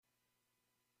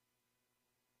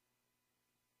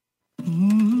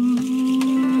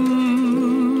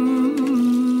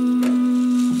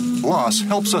Loss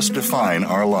helps us define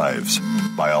our lives.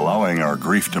 By allowing our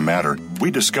grief to matter,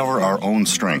 we discover our own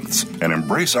strengths and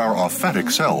embrace our authentic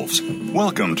selves.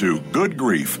 Welcome to Good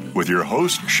Grief with your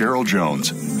host, Cheryl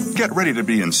Jones. Get ready to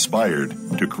be inspired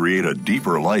to create a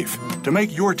deeper life, to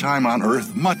make your time on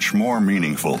Earth much more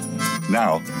meaningful.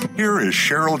 Now, here is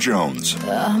Cheryl Jones.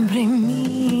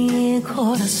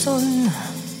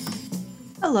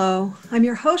 Hello, I'm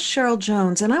your host, Cheryl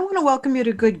Jones, and I want to welcome you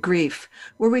to Good Grief,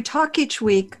 where we talk each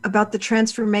week about the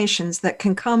transformations that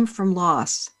can come from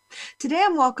loss. Today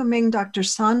I'm welcoming Dr.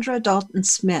 Saundra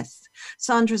Dalton-Smith.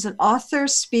 Saundra is an author,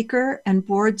 speaker, and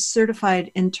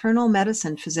board-certified internal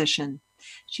medicine physician.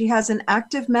 She has an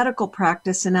active medical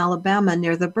practice in Alabama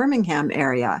near the Birmingham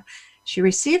area. She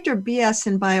received her BS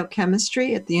in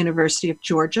biochemistry at the University of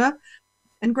Georgia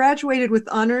and graduated with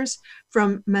honors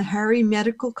from Meharry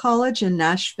Medical College in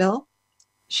Nashville.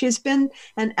 She has been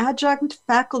an adjunct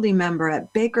faculty member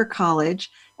at Baker College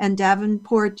and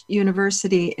Davenport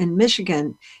University in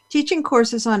Michigan, teaching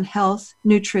courses on health,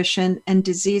 nutrition, and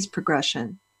disease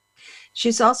progression.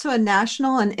 She's also a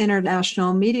national and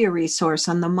international media resource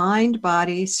on the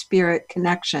mind-body-spirit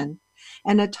connection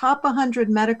and a top 100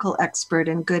 medical expert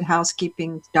in Good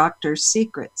Housekeeping Doctor's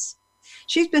Secrets.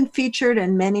 She's been featured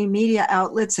in many media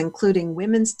outlets, including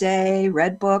Women's Day,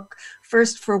 Red Book,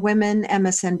 First for Women,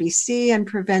 MSNBC, and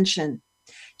Prevention.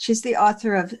 She's the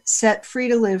author of Set Free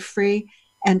to Live Free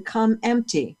and Come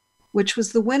Empty, which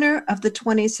was the winner of the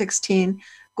 2016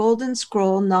 Golden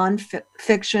Scroll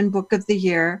Nonfiction Book of the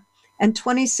Year and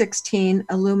 2016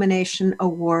 Illumination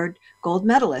Award Gold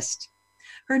Medalist.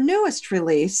 Her newest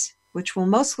release, which we'll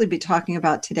mostly be talking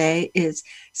about today, is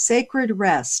Sacred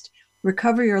Rest.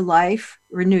 Recover your life,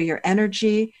 renew your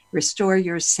energy, restore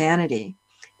your sanity,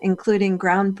 including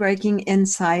groundbreaking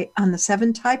insight on the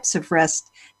 7 types of rest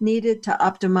needed to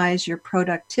optimize your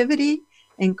productivity,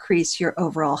 increase your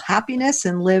overall happiness,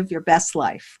 and live your best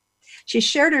life. She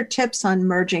shared her tips on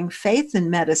merging faith and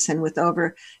medicine with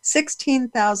over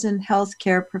 16,000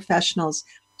 healthcare professionals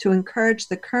to encourage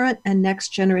the current and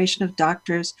next generation of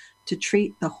doctors to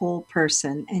treat the whole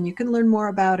person. And you can learn more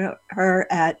about her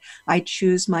at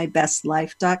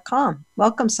ichoosemybestlife.com.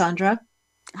 Welcome, Saundra.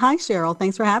 Hi, Cheryl.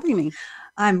 Thanks for having me.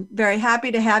 I'm very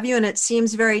happy to have you, and it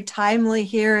seems very timely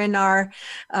here in our,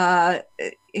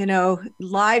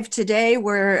 live today.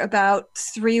 We're about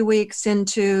 3 weeks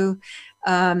into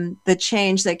the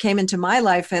change that came into my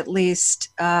life, at least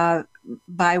by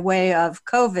way of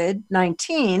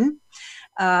COVID-19.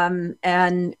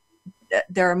 And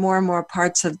there are more and more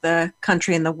parts of the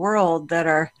country and the world that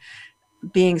are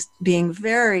being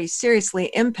very seriously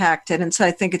impacted. And so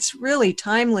I think it's really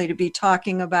timely to be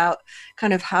talking about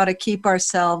kind of how to keep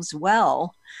ourselves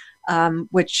well,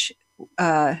 which,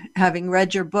 having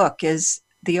read your book, is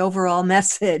the overall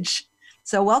message.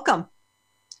 So welcome.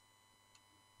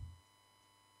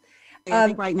 I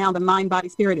think right now the mind, body,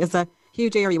 spirit is a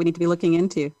huge area we need to be looking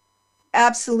into.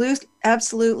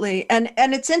 Absolutely. And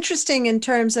it's interesting in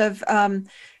terms of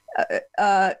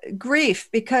grief,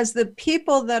 because the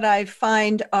people that I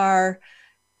find are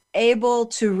able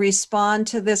to respond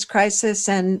to this crisis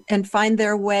and find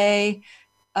their way,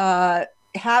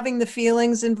 having the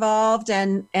feelings involved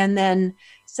and then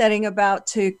setting about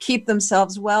to keep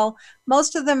themselves well,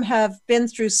 most of them have been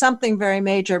through something very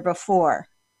major before,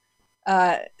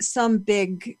 some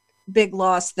big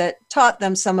loss that taught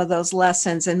them some of those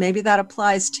lessons, and maybe that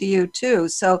applies to you too.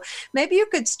 So maybe you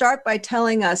could start by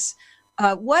telling us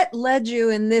what led you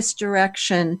in this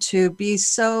direction to be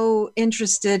so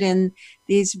interested in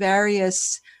these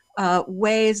various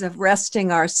ways of resting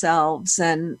ourselves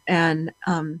and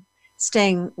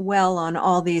staying well on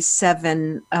all these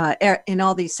 7 in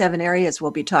all these 7 areas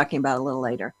we'll be talking about a little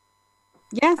later.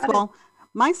 Yes, well,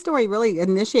 my story really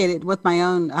initiated with my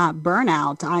own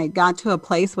burnout. I got to a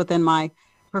place within my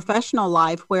professional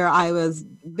life where I was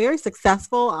very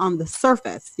successful on the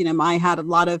surface. I had a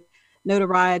lot of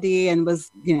notoriety and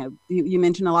was, you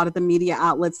mentioned a lot of the media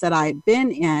outlets that I'd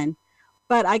been in.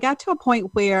 But I got to a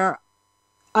point where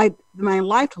my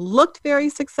life looked very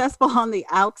successful on the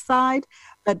outside,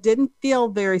 but didn't feel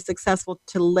very successful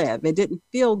to live. It didn't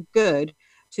feel good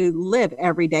to live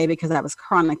every day because I was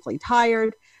chronically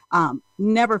tired.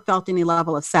 Never felt any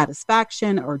level of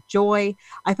satisfaction or joy.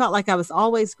 I felt like I was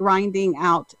always grinding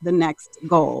out the next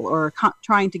goal or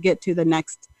trying to get to the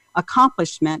next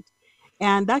accomplishment.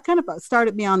 And that kind of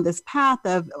started me on this path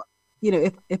of,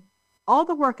 if all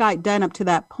the work I'd done up to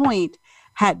that point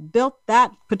had built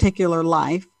that particular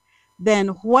life, then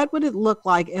what would it look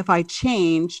like if I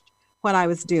changed what I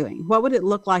was doing? What would it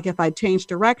look like if I changed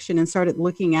direction and started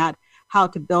looking at how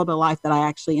to build a life that I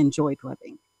actually enjoyed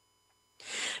living?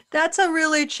 That's a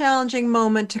really challenging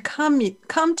moment to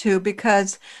come to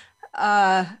because,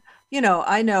 uh,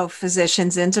 I know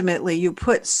physicians intimately. You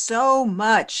put so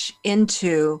much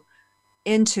into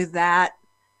that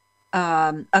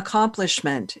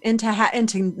accomplishment,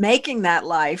 into making that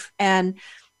life, and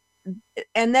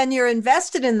then you're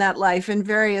invested in that life in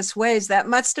various ways. That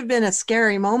must have been a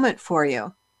scary moment for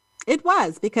you. It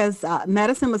was because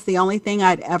medicine was the only thing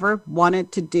I'd ever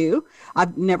wanted to do.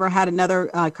 I've never had another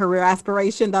career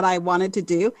aspiration that I wanted to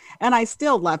do. And I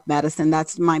still love medicine.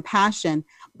 That's my passion.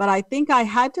 But I think I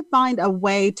had to find a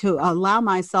way to allow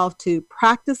myself to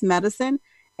practice medicine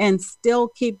and still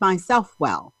keep myself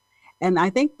well. And I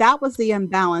think that was the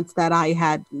imbalance that I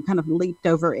had kind of leaped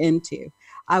over into.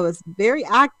 I was very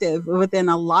active within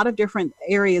a lot of different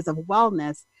areas of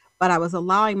wellness, but I was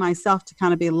allowing myself to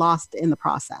kind of be lost in the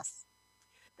process.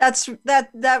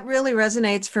 That really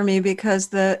resonates for me because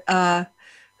the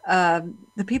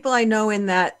people I know in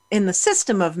the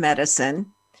system of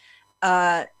medicine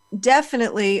uh,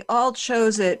 definitely all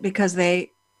chose it because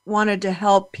they wanted to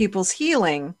help people's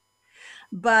healing,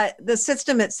 but the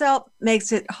system itself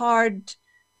makes it hard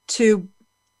to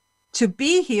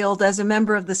be healed as a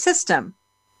member of the system.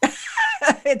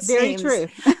 It Very seems. true.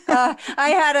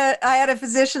 I had a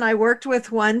physician I worked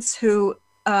with once who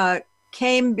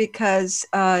came because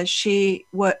she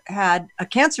had a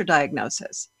cancer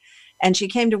diagnosis, and she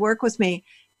came to work with me,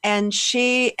 and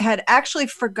she had actually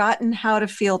forgotten how to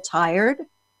feel tired.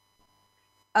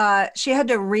 She had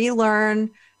to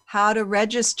relearn how to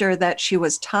register that she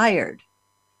was tired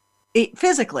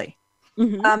physically,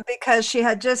 Hmm. because she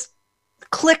had just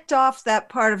clicked off that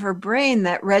part of her brain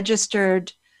that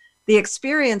registered the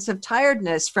experience of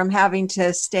tiredness from having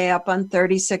to stay up on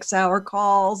 36-hour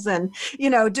calls and,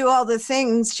 do all the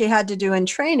things she had to do in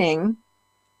training.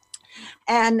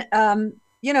 And,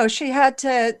 she had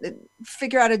to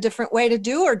figure out a different way to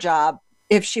do her job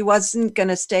if she wasn't going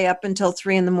to stay up until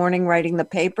 3 a.m. writing the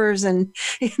papers, and,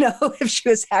 if she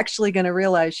was actually going to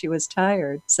realize she was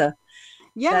tired. So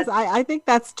Yes, that, I think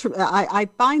that's true. I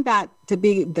find that to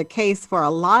be the case for a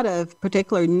lot of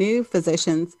particular new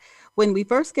physicians. When we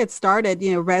first get started,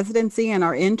 residency and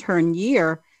our intern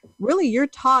year, really you're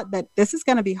taught that this is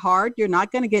going to be hard. You're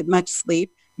not going to get much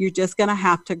sleep. You're just going to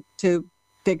have to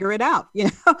figure it out,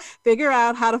 figure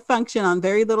out how to function on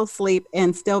very little sleep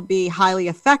and still be highly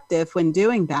effective when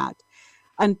doing that.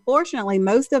 Unfortunately,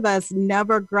 most of us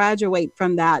never graduate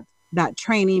from that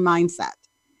trainee mindset.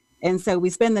 And so we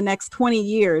spend the next 20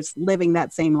 years living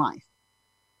that same life.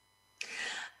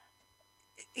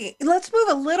 let's move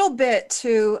a little bit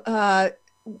to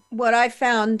what I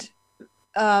found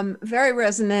very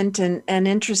resonant and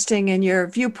interesting in your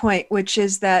viewpoint, which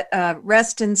is that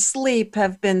rest and sleep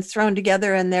have been thrown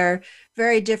together and they're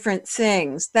very different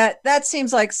things. That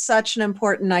seems like such an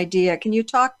important idea. Can you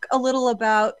talk a little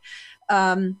about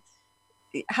um,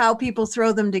 how people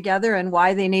throw them together and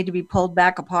why they need to be pulled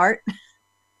back apart?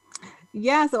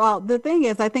 Yes, well, the thing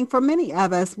is, I think for many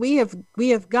of us, we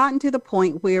have gotten to the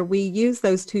point where we use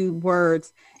those two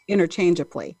words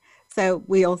interchangeably. So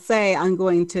we'll say, "I'm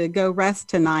going to go rest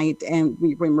tonight," and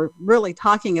when we're really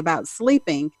talking about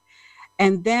sleeping.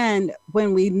 And then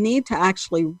when we need to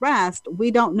actually rest,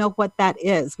 we don't know what that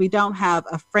is. We don't have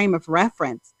a frame of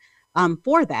reference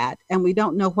for that, and we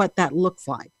don't know what that looks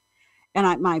like.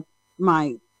 And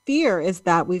my fear is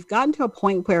that we've gotten to a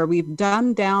point where we've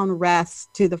dumbed down rest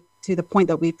to the point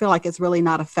that we feel like it's really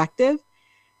not effective.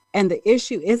 And the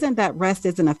issue isn't that rest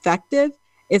isn't effective,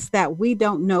 it's that we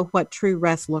don't know what true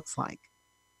rest looks like.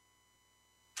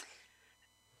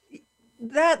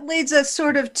 That leads us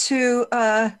sort of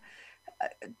to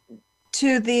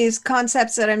these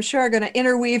concepts that I'm sure are going to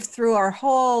interweave through our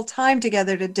whole time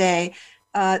together today.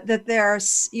 That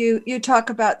there's you talk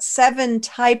about 7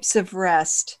 types of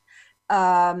rest.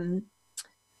 Um,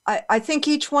 I think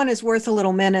each one is worth a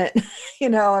little minute,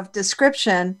 of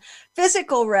description.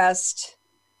 Physical rest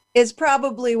is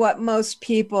probably what most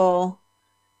people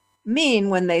mean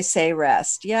when they say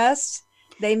rest. Yes,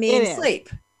 they It mean is. sleep.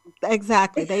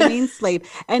 Exactly. They mean sleep.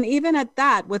 And even at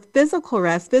that, with physical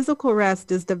rest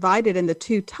is divided into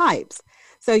two types.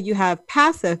 So you have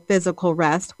passive physical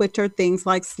rest, which are things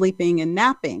like sleeping and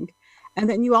napping. And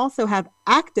then you also have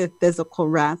active physical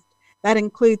rest. That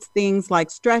includes things like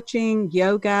stretching,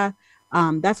 yoga.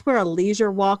 That's where a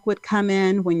leisure walk would come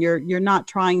in when you're not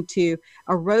trying to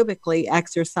aerobically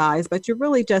exercise, but you're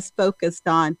really just focused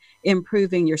on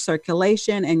improving your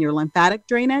circulation and your lymphatic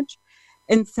drainage.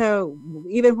 And so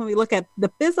even when we look at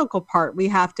the physical part, we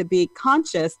have to be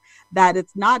conscious that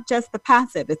it's not just the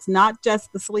passive, it's not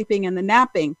just the sleeping and the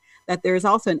napping, that there is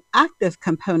also an active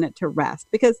component to rest,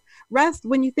 because rest,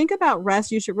 when you think about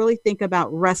rest, you should really think about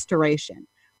restoration.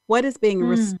 What is being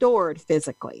restored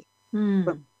physically?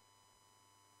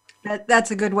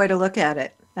 That's a good way to look at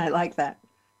it. I like that.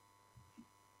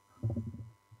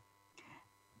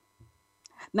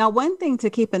 Now, one thing to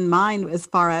keep in mind as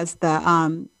far as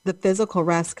the physical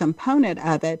rest component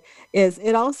of it is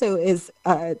it also is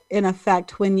in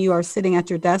effect when you are sitting at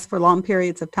your desk for long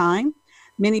periods of time.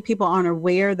 Many people aren't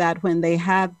aware that when they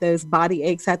have those body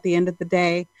aches at the end of the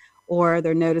day, or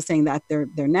they're noticing that their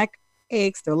neck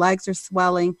aches, their legs are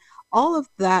swelling, all of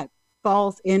that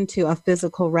falls into a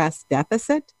physical rest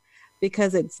deficit,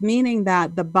 because it's meaning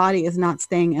that the body is not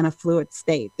staying in a fluid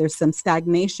state. There's some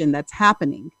stagnation that's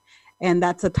happening. And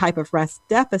that's a type of rest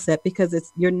deficit,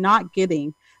 because you're not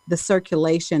getting the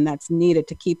circulation that's needed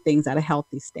to keep things at a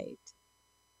healthy state.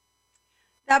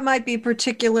 That might be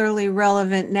particularly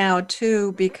relevant now,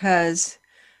 too, because,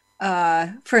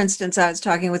 for instance, I was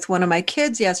talking with one of my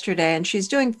kids yesterday, and she's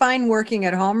doing fine working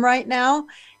at home right now,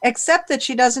 except that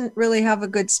she doesn't really have a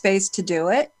good space to do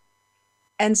it.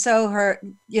 And so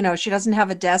she doesn't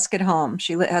have a desk at home.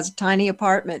 She has a tiny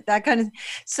apartment, that kind of.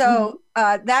 So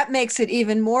that makes it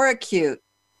even more acute.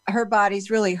 Her body's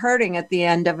really hurting at the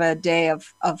end of a day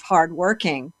of hard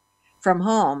working from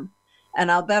home. And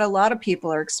I'll bet a lot of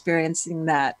people are experiencing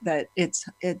that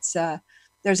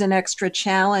there's an extra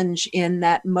challenge in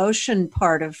that motion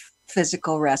part of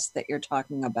physical rest that you're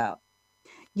talking about.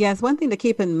 Yes, one thing to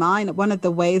keep in mind, one of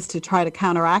the ways to try to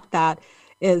counteract that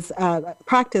is a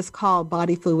practice called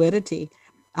body fluidity,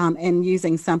 and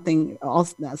using something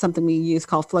we use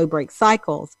called flow break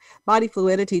cycles. Body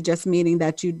fluidity just meaning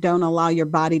that you don't allow your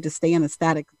body to stay in a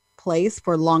static place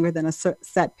for longer than a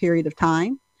set period of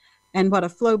time. And what a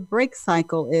flow break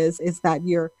cycle is that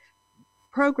you're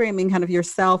programming kind of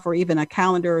yourself, or even a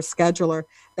calendar or scheduler,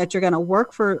 that you're going to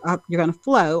work you're going to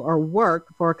flow or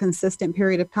work for a consistent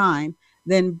period of time,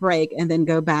 then break, and then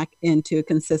go back into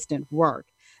consistent work.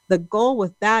 The goal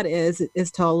with that is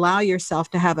to allow yourself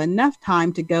to have enough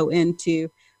time to go into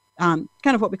kind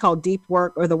of what we call deep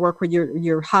work, or the work where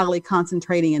you're highly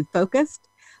concentrating and focused,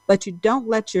 but you don't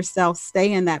let yourself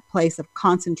stay in that place of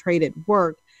concentrated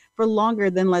work for longer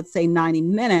than, let's say, 90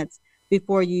 minutes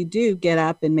before you do get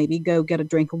up and maybe go get a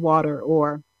drink of water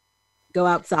or go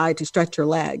outside to stretch your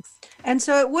legs. And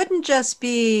so it wouldn't just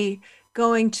be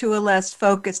going to a less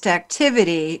focused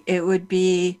activity, it would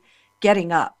be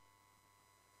getting up.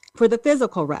 For the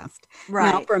physical rest.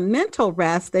 Right. Now, for mental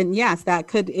rest, then yes, that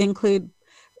could include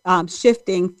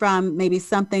shifting from maybe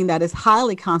something that is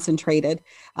highly concentrated.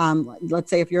 Let's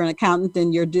say if you're an accountant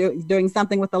and you're doing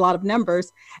something with a lot of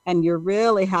numbers, and you're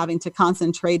really having to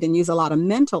concentrate and use a lot of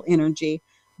mental energy,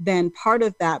 then part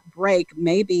of that break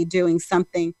may be doing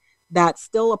something that's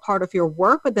still a part of your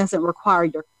work, but doesn't require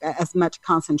as much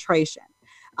concentration.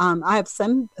 I have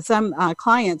some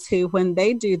clients who, when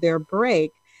they do their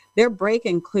break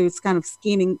includes kind of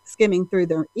skimming through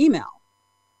their email,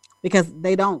 because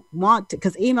they don't want to,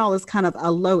 because email is kind of a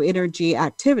low energy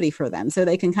activity for them. So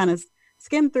they can kind of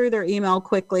skim through their email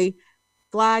quickly,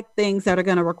 flag things that are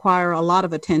going to require a lot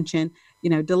of attention,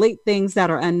 delete things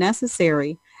that are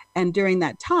unnecessary. And during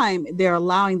that time, they're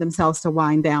allowing themselves to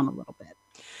wind down a little bit.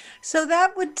 So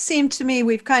that would seem to me,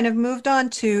 we've kind of moved on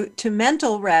to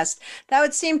mental rest. That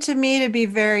would seem to me to be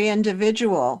very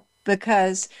individual,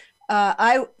 because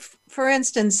for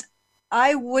instance,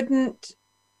 I wouldn't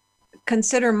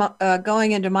consider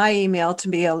going into my email to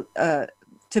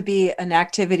be an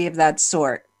activity of that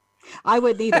sort. I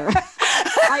wouldn't either.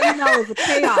 My email is a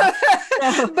chaos.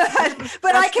 So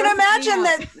but I can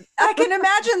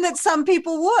imagine that some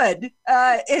people would.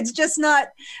 It's just not,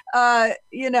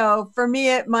 for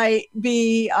me, it might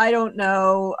be, I don't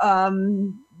know,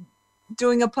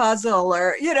 doing a puzzle,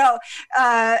 or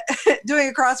doing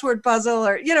a crossword puzzle,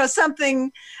 or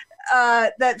something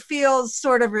that feels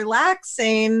sort of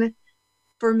relaxing.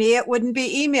 For me, it wouldn't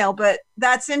be email, but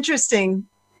that's interesting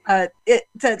that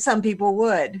some people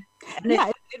would. And,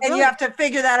 and you have to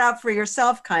figure that out for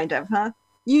yourself, kind of, huh?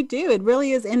 You do. It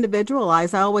really is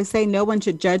individualized. I always say no one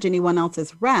should judge anyone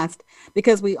else's rest,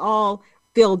 because we all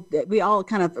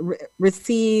kind of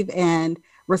receive and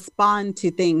respond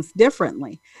to things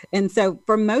differently. And so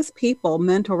for most people,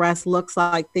 mental rest looks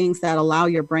like things that allow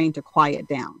your brain to quiet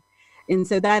down. And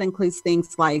so that includes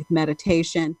things like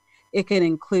meditation. It can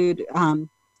include,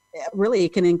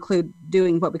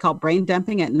 doing what we call brain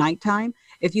dumping at nighttime.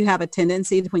 If you have a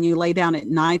tendency to, when you lay down at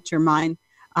night, your mind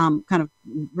kind of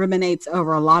ruminates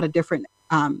over a lot of different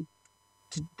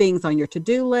things on your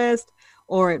to-do list,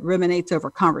 or it ruminates over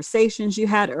conversations you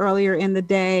had earlier in the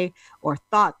day, or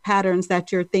thought patterns that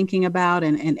you're thinking about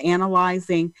and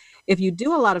analyzing. if you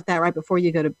do a lot of that right before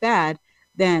you go to bed,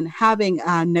 then having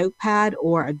a notepad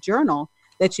or a journal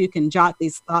that you can jot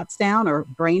these thoughts down, or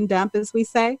brain dump, as we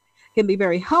say, can be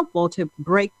very helpful to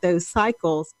break those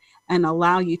cycles and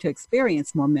allow you to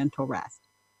experience more mental rest.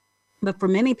 But for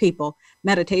many people,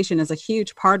 meditation is a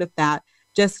huge part of that,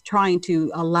 just trying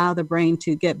to allow the brain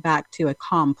to get back to a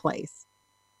calm place.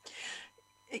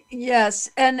 Yes,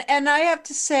 and I have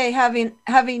to say,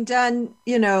 having done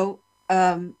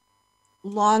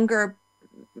longer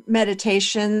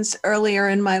meditations earlier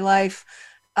in my life,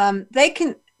 they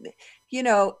can,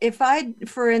 if I,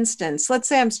 for instance, let's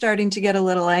say I'm starting to get a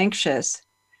little anxious,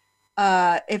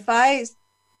 if I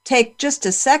take just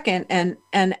a second and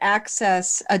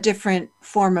access a different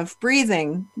form of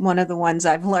breathing, one of the ones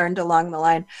I've learned along the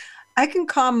line, I can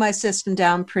calm my system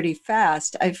down pretty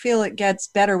fast. I feel it gets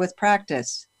better with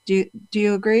practice. Do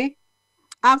you agree?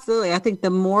 Absolutely. I think the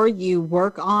more you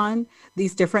work on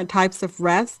these different types of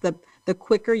rest, the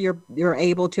quicker you're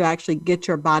able to actually get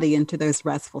your body into those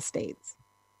restful states.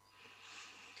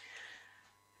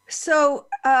 So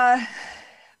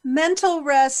mental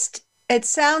rest, it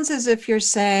sounds as if you're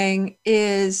saying,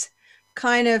 is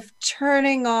kind of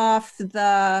turning off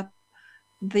the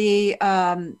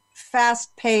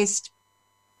fast-paced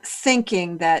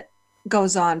thinking that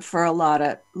goes on for a lot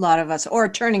of us, or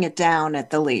turning it down at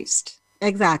the least.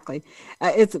 Exactly.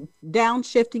 It's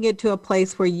downshifting it to a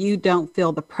place where you don't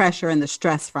feel the pressure and the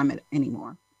stress from it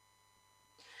anymore.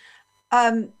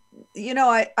 I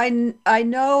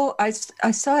know I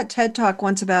saw a TED Talk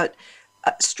once about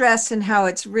stress and how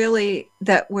it's really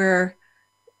that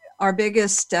our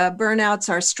biggest burnouts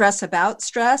are stress about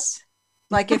stress.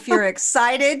 Like if you're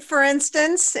excited, for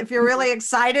instance, if you're really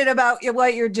excited about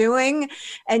what you're doing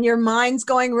and your mind's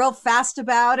going real fast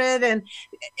about it, and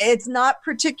it's not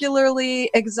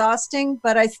particularly exhausting,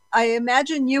 but I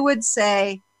imagine you would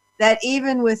say that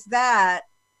even with that,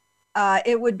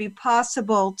 it would be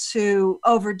possible to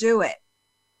overdo it.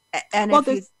 And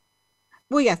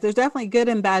yes, there's definitely good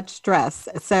and bad stress.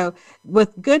 So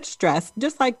with good stress,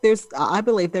 just like I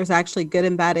believe there's actually good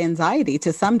and bad anxiety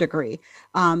to some degree,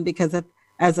 because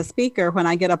as a speaker, when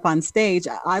I get up on stage,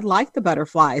 I like the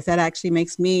butterflies. That actually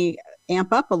makes me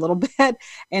amp up a little bit,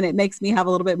 and it makes me have a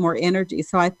little bit more energy.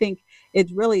 So I think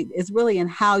it's really in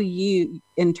how you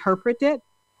interpret it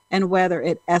and whether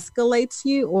it escalates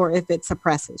you or if it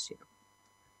suppresses you.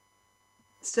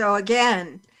 So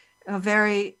again, a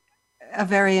very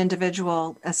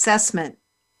individual assessment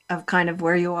of kind of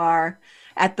where you are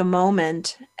at the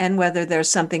moment and whether there's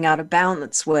something out of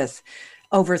balance with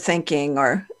overthinking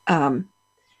or,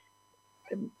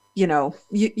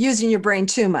 using your brain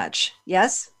too much.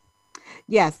 Yes?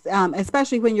 Yes,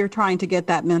 especially when you're trying to get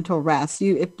that mental rest.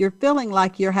 If you're feeling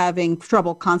like you're having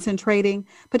trouble concentrating,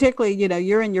 particularly,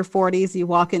 you're in your 40s, you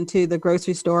walk into the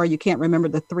grocery store, you can't remember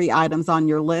the 3 items on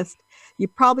your list. You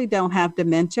probably don't have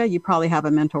dementia. You probably have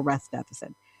a mental rest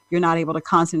deficit. You're not able to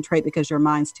concentrate because your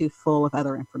mind's too full of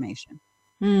other information.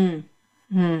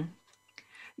 Mm-hmm.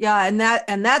 Yeah,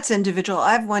 and that's individual.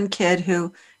 I have one kid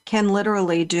who can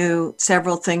literally do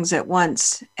several things at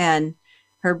once, and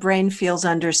her brain feels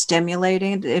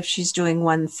understimulated if she's doing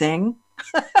one thing.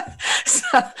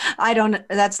 So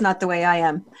that's not the way I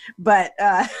am, but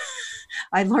I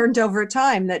learned over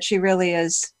time that she really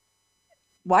is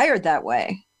wired that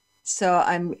way. So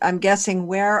I'm guessing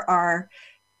where our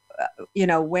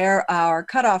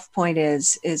cutoff point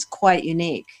is quite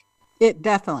unique. It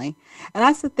definitely, and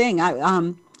that's the thing.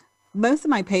 Most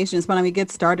of my patients, when we get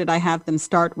started, I have them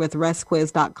start with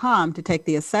restquiz.com to take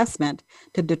the assessment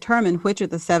to determine which of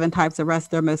the 7 types of rest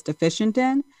they're most deficient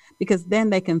in, because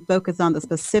then they can focus on the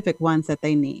specific ones that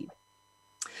they need.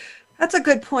 That's a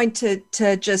good point to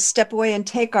just step away and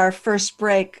take our first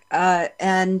break.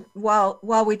 And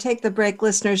while we take the break,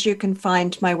 listeners, you can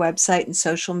find my website and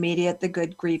social media at the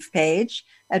Good Grief page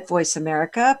at Voice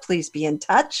America. Please be in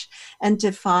touch. And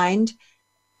to find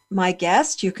my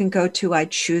guest, you can go to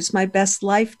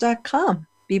ichoosemybestlife.com.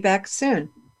 Be back soon.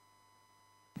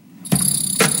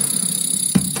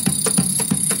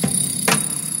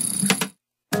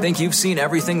 Think you've seen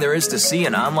everything there is to see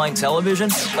in online television?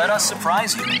 Let us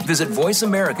surprise you. Visit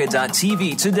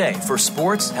voiceamerica.tv today for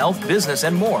sports, health, business,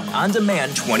 and more on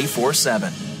demand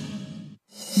 24/7.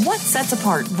 What sets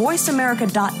apart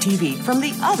VoiceAmerica.tv from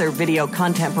the other video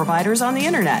content providers on the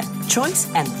internet? Choice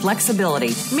and flexibility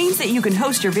means that you can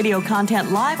host your video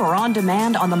content live or on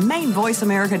demand on the main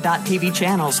VoiceAmerica.tv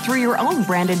channels through your own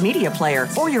branded media player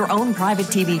or your own private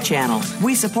TV channel.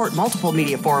 We support multiple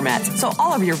media formats, so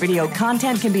all of your video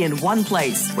content can be in one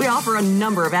place. We offer a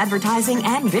number of advertising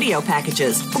and video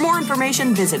packages. For more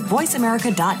information, visit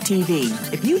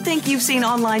VoiceAmerica.tv. If you think you've seen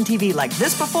online TV like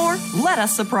this before, let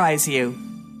us surprise you.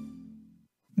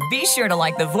 Be sure to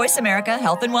like the Voice America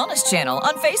Health and Wellness channel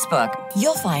on Facebook.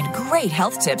 You'll find great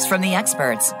health tips from the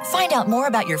experts. Find out more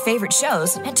about your favorite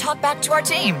shows and talk back to our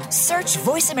team. Search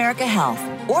Voice America Health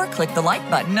or click the like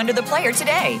button under the player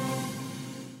today.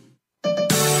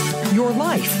 Your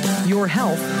life, your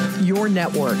health, your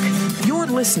network. You're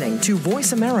listening to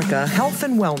Voice America Health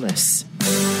and Wellness.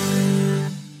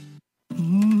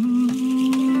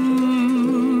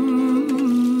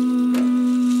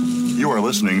 You are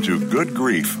listening to Good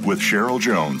Grief with Cheryl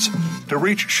Jones. To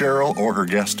reach Cheryl or her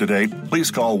guest today, please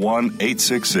call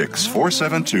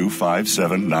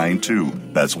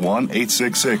 1-866-472-5792. That's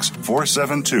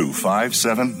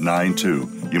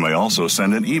 1-866-472-5792. You may also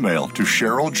send an email to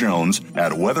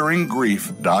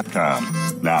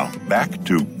CherylJones@weatheringgrief.com. Now, back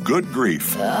to Good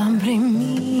Grief.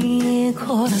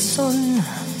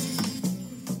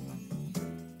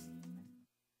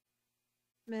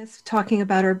 Smith talking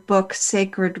about her book,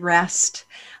 Sacred Rest.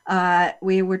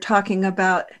 We were talking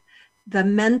about the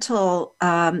mental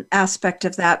aspect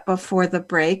of that before the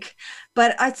break.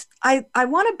 But I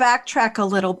want to backtrack a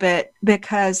little bit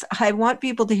because I want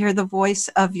people to hear the voice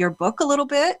of your book a little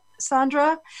bit,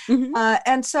 Saundra. Mm-hmm.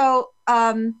 And so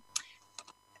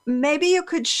maybe you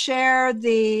could share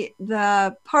the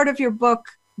part of your book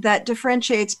that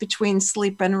differentiates between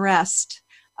sleep and rest.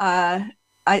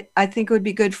 I think it would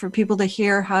be good for people to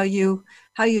hear how you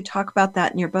talk about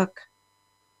that in your book.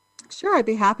 Sure, I'd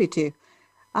be happy to.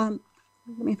 Let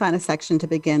me find a section to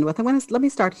begin with. Let me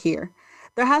start here.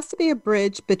 There has to be a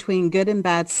bridge between good and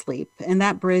bad sleep, and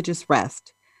that bridge is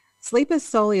rest. Sleep is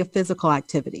solely a physical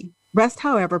activity. Rest,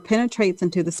 however, penetrates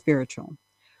into the spiritual.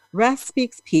 Rest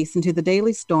speaks peace into the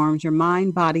daily storms your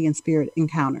mind, body, and spirit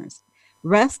encounters.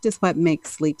 Rest is what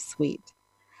makes sleep sweet.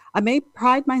 You may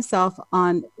pride yourself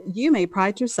on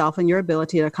your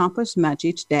ability to accomplish much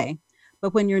each day,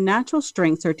 but when your natural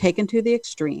strengths are taken to the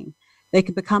extreme, they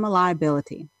can become a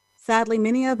liability. Sadly,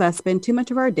 many of us spend too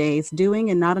much of our days doing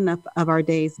and not enough of our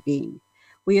days being.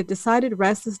 We have decided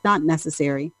rest is not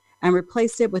necessary and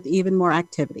replaced it with even more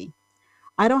activity.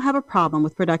 I don't have a problem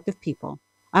with productive people.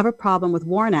 I have a problem with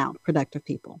worn out productive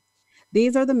people.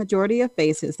 These are the majority of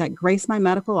faces that grace my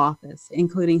medical office,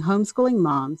 including homeschooling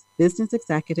moms, business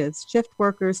executives, shift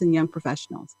workers, and young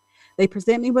professionals. They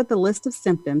present me with a list of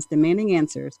symptoms demanding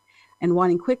answers and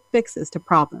wanting quick fixes to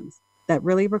problems that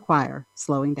really require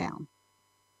slowing down.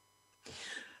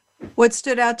 What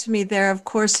stood out to me there, of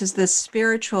course, is this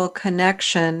spiritual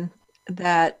connection,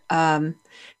 that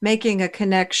making a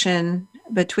connection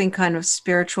between kind of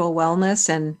spiritual wellness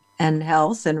and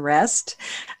health and rest,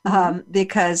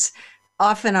 because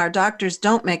often our doctors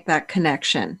don't make that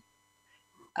connection.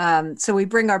 So we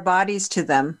bring our bodies to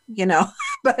them,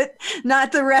 but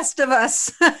not the rest of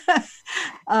us.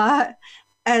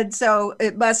 And so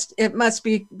it must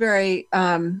be very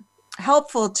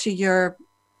helpful to your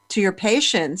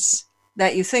patients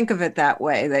that you think of it that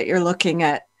way, that you're looking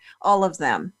at all of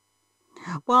them.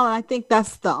 Well, I think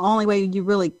that's the only way you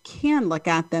really can look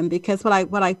at them, because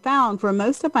what I found for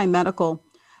most of my medical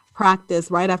practice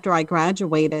right after I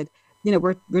graduated,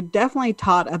 we're definitely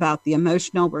taught about the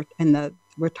emotional, we're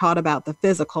taught about the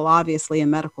physical, obviously, in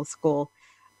medical school,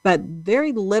 but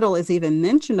very little is even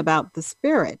mentioned about the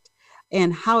spirit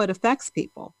and how it affects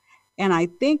people. And I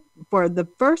think for the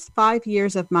first 5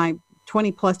 years of my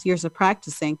 20 plus years of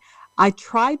practicing, I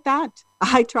tried that.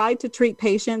 I tried to treat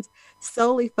patients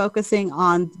solely focusing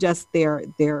on just their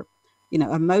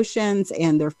emotions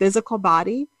and their physical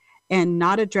body, and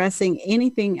not addressing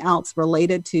anything else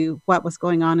related to what was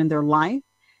going on in their life.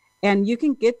 And you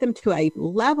can get them to a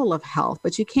level of health,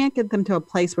 but you can't get them to a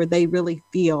place where they really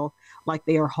feel like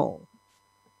they are whole.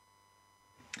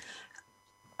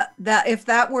 That if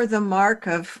that were the mark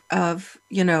of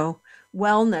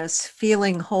wellness,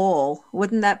 feeling whole,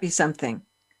 wouldn't that be something?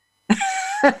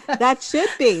 That should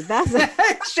be. Shouldn't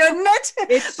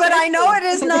it? But I know it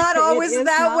is not always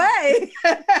that way.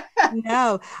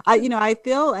 No, I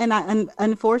feel, and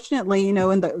unfortunately, in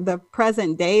the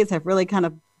present days have really kind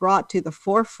of brought to the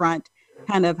forefront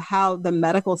kind of how the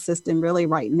medical system really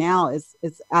right now is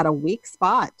at a weak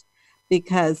spot,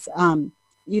 because,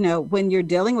 when you're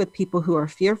dealing with people who are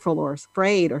fearful or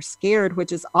afraid or scared,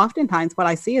 which is oftentimes what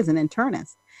I see as an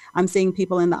internist, I'm seeing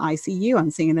people in the ICU.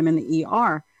 I'm seeing them in the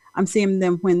ER. I'm seeing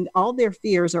them when all their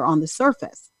fears are on the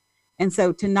surface. And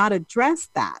so to not address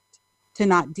that, to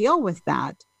not deal with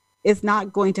that is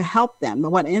not going to help them.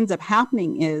 But what ends up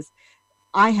happening is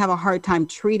I have a hard time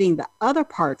treating the other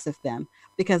parts of them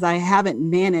because I haven't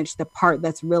managed the part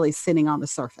that's really sitting on the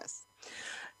surface.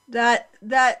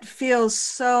 That feels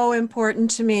so important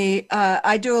to me.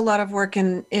 I do a lot of work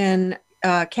in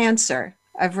cancer.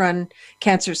 I've run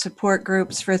cancer support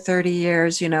groups for 30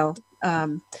 years,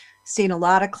 seen a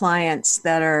lot of clients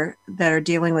that are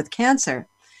dealing with cancer.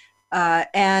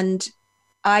 And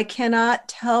I cannot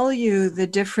tell you the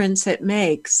difference it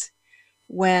makes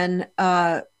when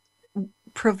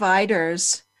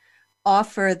providers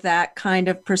offer that kind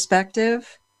of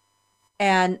perspective.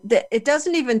 And it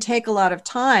doesn't even take a lot of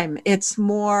time. It's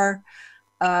more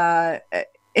a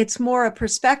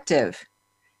perspective.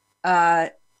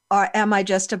 Or am I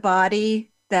just a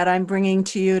body that I'm bringing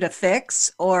to you to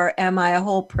fix, or am I a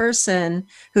whole person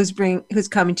who's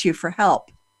coming to you for help?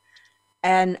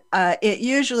 And it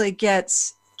usually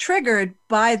gets triggered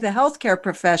by the healthcare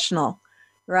professional,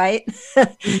 right?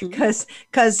 Because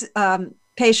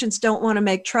patients don't want to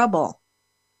make trouble.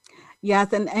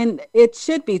 Yes, and it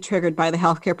should be triggered by the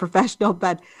healthcare professional,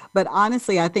 but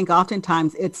honestly, I think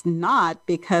oftentimes it's not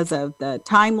because of the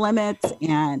time limits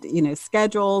and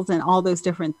schedules and all those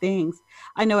different things.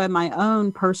 I know in my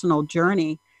own personal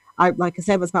journey, like I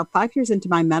said, it was about 5 years into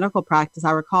my medical practice.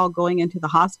 I recall going into the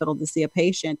hospital to see a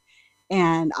patient,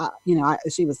 and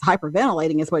she was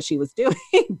hyperventilating is what she was doing.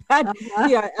 But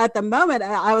at the moment,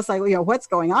 I was like, what's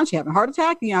going on? She having a heart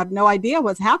attack? I have no idea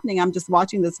what's happening. I'm just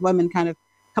watching this woman kind of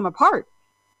come apart.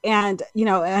 And,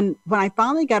 and when I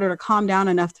finally got her to calm down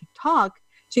enough to talk,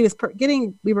 she was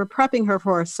we were prepping her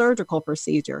for a surgical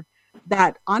procedure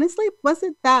that honestly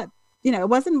wasn't that, it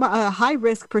wasn't a high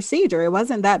risk procedure. It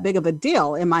wasn't that big of a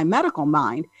deal in my medical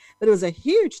mind, but it was a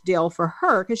huge deal for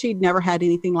her because she'd never had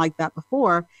anything like that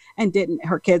before and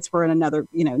her kids were in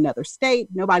another state.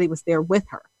 Nobody was there with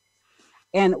her.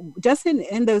 And just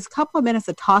in those couple of minutes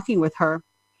of talking with her,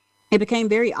 it became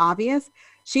very obvious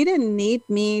she didn't need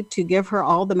me to give her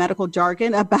all the medical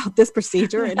jargon about this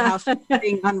procedure and how she's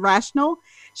being unrational.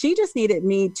 She just needed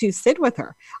me to sit with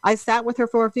her. I sat with her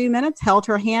for a few minutes, held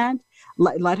her hand,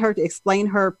 let her explain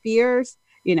her fears,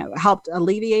 helped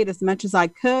alleviate as much as I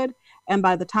could. And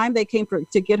by the time they came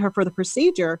to get her for the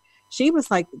procedure, she was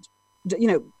like,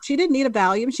 she didn't need a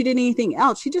Valium. She didn't need anything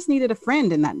else. She just needed a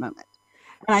friend in that moment.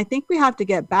 And I think we have to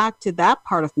get back to that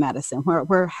part of medicine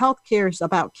where healthcare is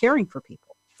about caring for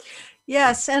people.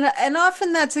 Yes, and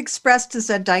often that's expressed as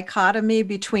a dichotomy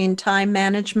between time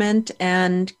management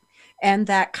and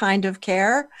that kind of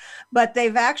care. But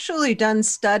they've actually done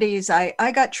studies.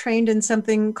 I got trained in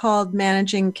something called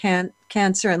Managing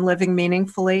Cancer and Living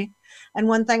Meaningfully. And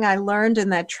one thing I learned in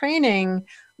that training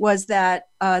was that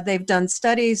they've done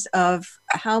studies of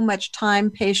how much time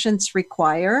patients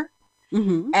require.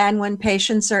 Mm-hmm. And when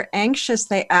patients are anxious,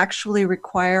 they actually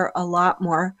require a lot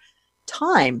more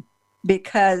time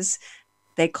because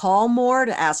they call more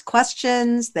to ask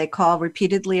questions. They call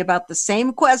repeatedly about the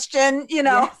same question.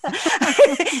 Yes.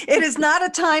 It is not a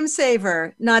time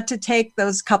saver not to take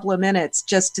those couple of minutes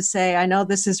just to say, I know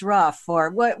this is rough, or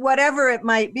whatever it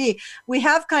might be. We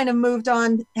have kind of moved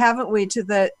on, haven't we, to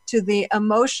the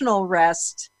emotional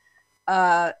rest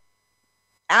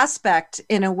aspect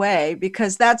in a way,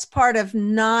 because that's part of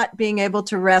not being able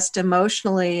to rest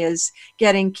emotionally is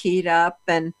getting keyed up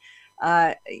and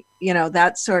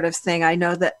that sort of thing. I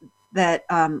know that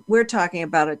we're talking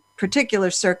about a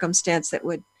particular circumstance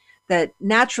that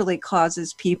naturally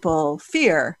causes people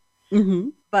fear, mm-hmm.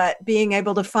 but being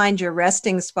able to find your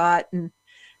resting spot and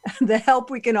the help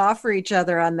we can offer each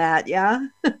other on that. Yeah.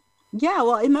 Yeah.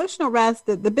 Well, emotional rest,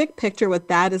 the big picture with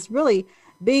that is really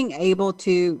being able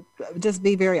to just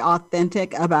be very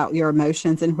authentic about your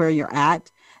emotions and where you're at,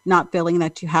 not feeling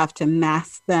that you have to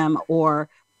mask them or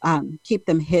keep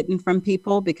them hidden from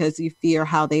people because you fear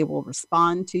how they will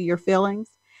respond to your feelings.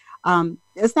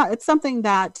 It's something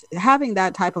that having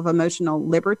that type of emotional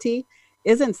liberty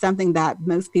isn't something that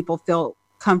most people feel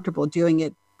comfortable doing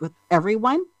it with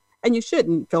everyone. And you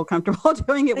shouldn't feel comfortable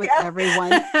doing it with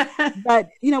everyone. But,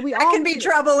 we all can be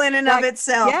trouble in and of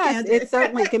itself. Yes, it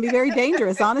certainly can be very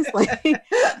dangerous, honestly.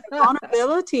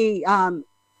 Vulnerability,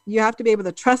 you have to be able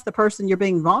to trust the person you're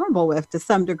being vulnerable with to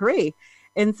some degree.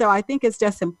 And so I think it's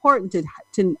just important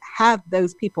to have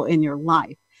those people in your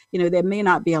life. There may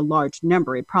not be a large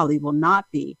number. It probably will not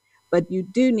be. But you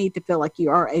do need to feel like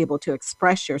you are able to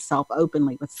express yourself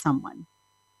openly with someone.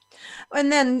 And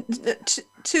then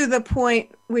to the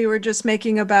point we were just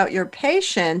making about your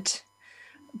patient,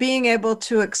 being able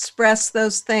to express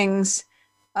those things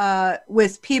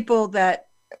with people that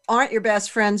aren't your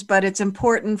best friends, but it's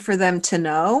important for them to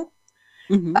know.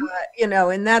 Mm-hmm.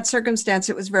 In that circumstance,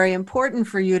 it was very important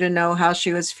for you to know how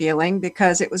she was feeling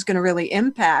because it was going to really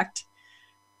impact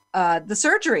the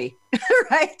surgery,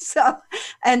 right? So,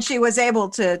 and she was able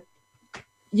to,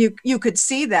 you could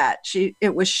see that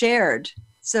it was shared.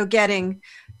 So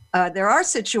there are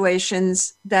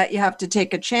situations that you have to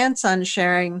take a chance on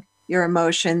sharing your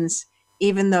emotions,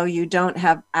 even though you don't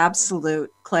have absolute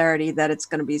clarity that it's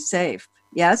going to be safe.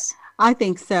 Yes? I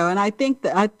think so. And I think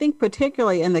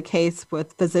particularly in the case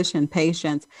with physician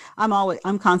patients,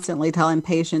 I'm constantly telling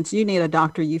patients, you need a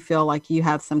doctor you feel like you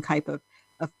have some type of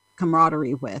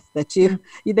camaraderie with, that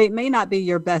they may not be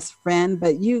your best friend,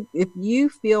 but if you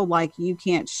feel like you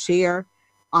can't share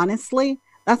honestly,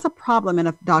 that's a problem in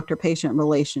a doctor-patient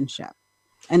relationship.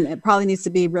 And it probably needs to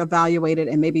be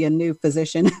reevaluated and maybe a new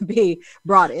physician be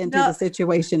brought into the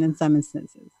situation in some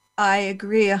instances. I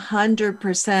agree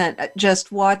 100%.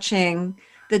 Just watching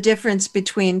the difference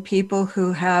between people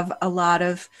who have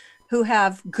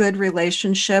good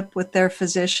relationship with their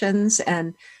physicians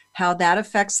and how that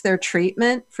affects their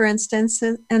treatment, for instance,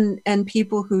 and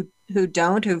people who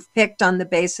don't, who've picked on the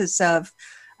basis of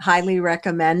highly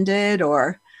recommended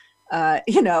or,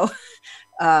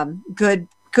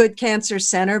 good cancer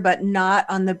center, but not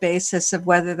on the basis of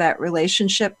whether that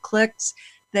relationship clicks,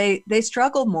 they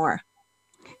struggle more.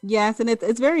 Yes, and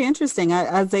it's very interesting.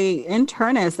 As a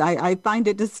internist, I find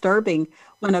it disturbing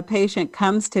when a patient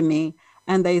comes to me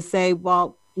and they say,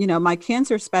 well, my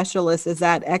cancer specialist is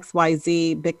at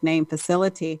XYZ big name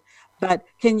facility, but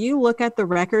can you look at the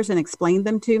records and explain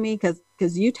them to me?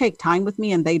 Because you take time with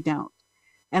me and they don't.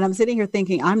 And I'm sitting here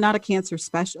thinking, I'm not a cancer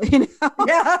specialist.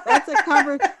 Yeah. That's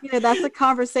a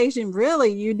conversation really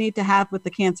you need to have with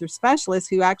the cancer specialist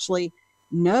who actually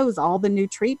knows all the new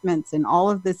treatments and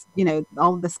all of this,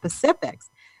 all of the specifics.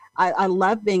 I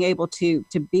love being able to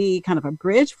be kind of a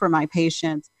bridge for my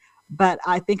patients, but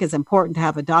I think it's important to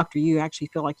have a doctor you actually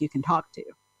feel like you can talk to.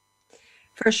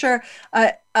 For sure.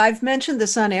 I've mentioned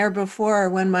this on air before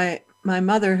when my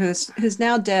mother, who's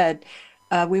now dead,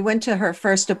 we went to her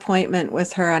first appointment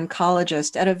with her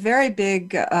oncologist at a very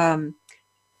big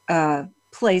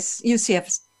place,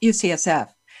 UCSF.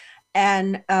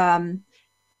 And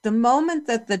the moment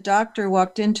that the doctor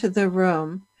walked into the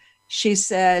room, she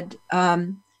said,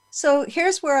 so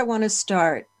here's where I want to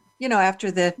start, after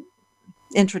the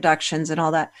introductions and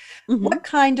all that. Mm-hmm. What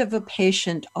kind of a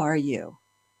patient are you?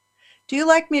 Do you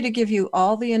like me to give you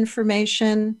all the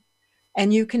information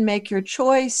and you can make your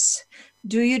choice?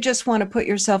 Do you just want to put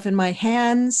yourself in my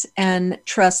hands and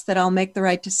trust that I'll make the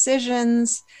right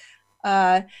decisions?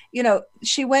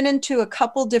 She went into a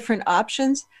couple different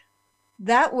options.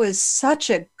 That was such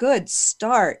a good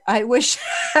start. I wish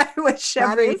it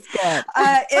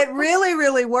really,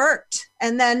 really worked.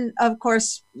 And then, of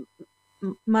course,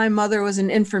 my mother was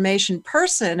an information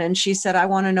person and she said, I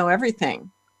want to know everything.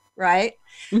 Right.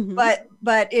 Mm-hmm.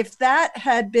 But if that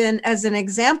had been, as an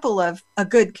example of a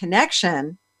good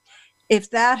connection,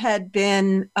 if that had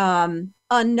been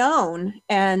unknown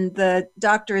and the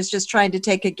doctor is just trying to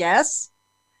take a guess,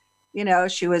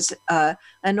 she was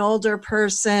an older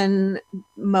person.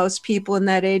 Most people in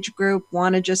that age group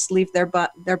want to just leave their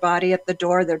body at the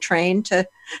door. They're trained to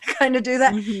kind of do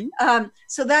that. Mm-hmm.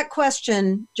 So that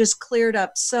question just cleared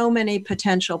up so many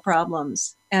potential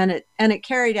problems, and it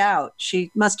carried out.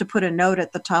 She must have put a note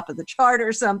at the top of the chart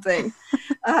or something.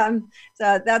 So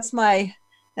that's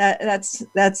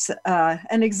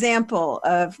an example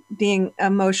of being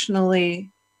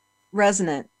emotionally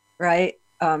resonant, right?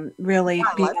 Really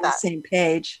being on the same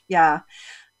page. Yeah.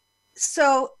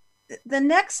 So the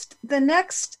next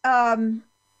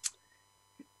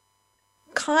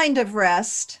kind of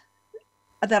rest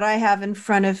that I have in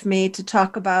front of me to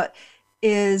talk about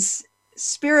is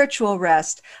spiritual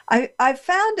rest. I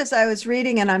found as I was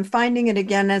reading, and I'm finding it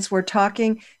again as we're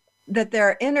talking, that there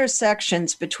are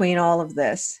intersections between all of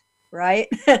this, right?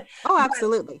 Oh,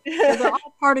 absolutely. They're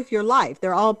all part of your life.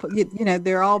 They're all,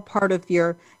 they're all part of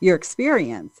your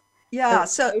experience. Yeah.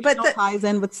 But ties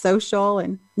in with social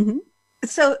and. Mm-hmm.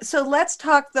 So let's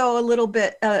talk though a little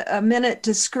bit, a minute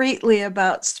discreetly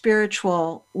about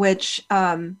spiritual, which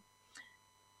I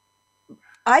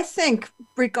think,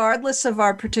 regardless of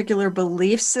our particular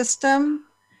belief system,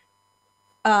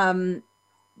 bottom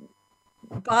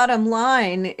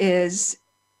line is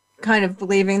kind of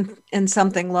believing in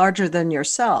something larger than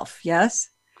yourself. Yes,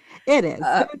 it is.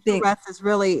 Spiritual rest is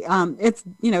really,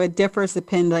 it differs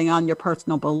depending on your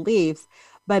personal beliefs,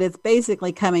 but it's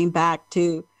basically coming back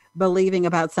to believing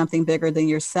about something bigger than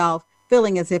yourself,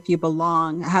 feeling as if you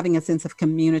belong, having a sense of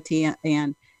community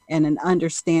and an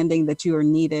understanding that you are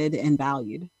needed and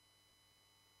valued.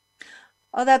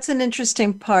 Oh, that's an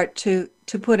interesting part to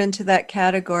put into that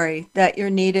category, that you're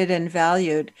needed and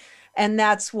valued. And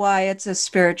that's why it's a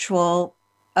spiritual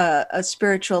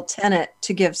tenet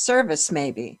to give service,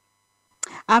 maybe.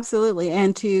 Absolutely.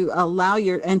 And to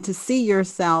and to see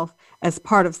yourself as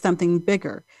part of something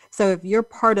bigger. So if you're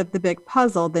part of the big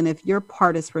puzzle, then if your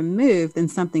part is removed, then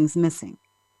something's missing.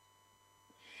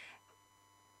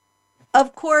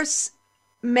 Of course,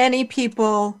 many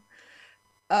people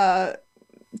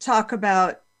talk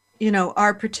about,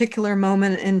 our particular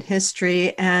moment in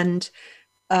history and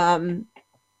a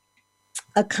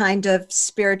kind of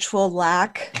spiritual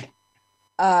lack,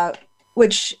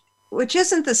 which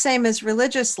isn't the same as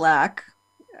religious lack.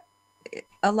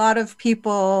 A lot of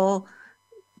people,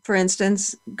 for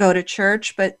instance, go to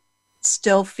church but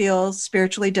still feel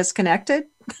spiritually disconnected,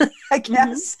 I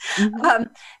guess. Mm-hmm.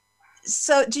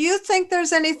 So do you think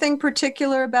there's anything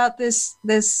particular about this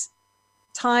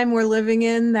time we're living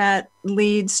in that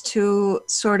leads to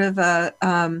sort of a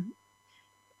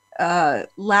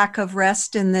lack of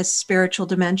rest in this spiritual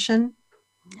dimension?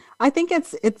 I think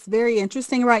it's very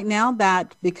interesting right now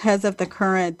that because of the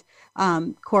current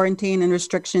quarantine and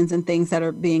restrictions and things that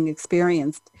are being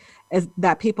experienced, is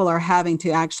that people are having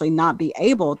to actually not be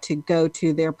able to go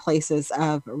to their places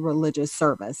of religious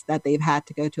service that they've had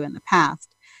to go to in the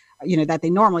past, that they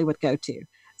normally would go to.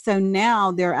 So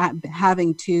now they're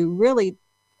having to really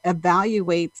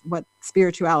evaluate what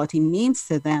spirituality means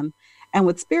to them. And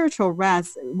with spiritual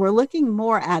rest, we're looking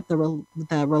more at the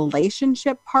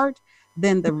relationship part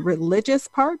than the religious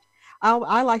part.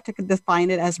 I like to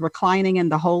define it as reclining in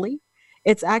the holy.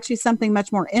 It's actually something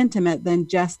much more intimate than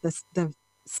just the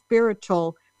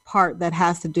spiritual part that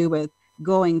has to do with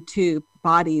going to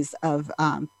bodies of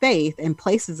faith and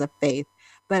places of faith,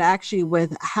 but actually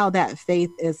with how that faith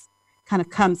is kind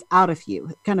of comes out of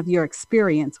you, kind of your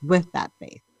experience with that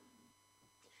faith.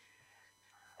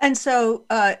 And so,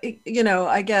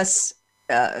 I guess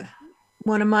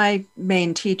one of my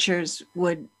main teachers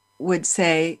would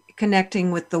say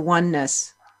connecting with the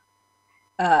oneness,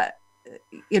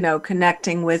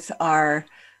 connecting with our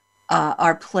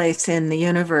place in the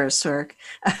universe, or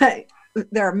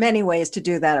there are many ways to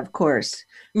do that, of course.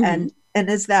 Mm-hmm. And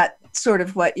is that sort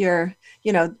of what you're,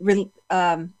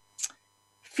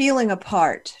 feeling a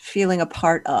part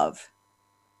of?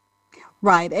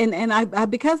 Right. And I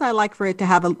because I like for it to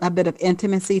have a bit of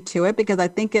intimacy to it, because I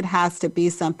think it has to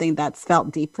be something that's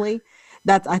felt deeply.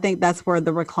 I think that's where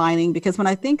the reclining, because when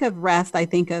I think of rest, I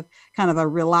think of kind of a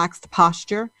relaxed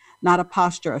posture, not a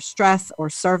posture of stress or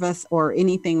service or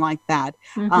anything like that.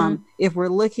 Mm-hmm. If we're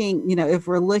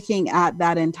looking at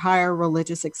that entire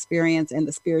religious experience and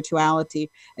the spirituality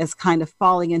as kind of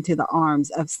falling into the arms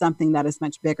of something that is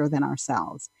much bigger than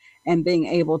ourselves, and being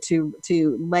able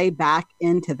to lay back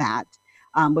into that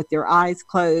with your eyes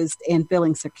closed and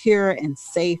feeling secure and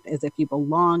safe, as if you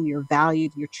belong, you're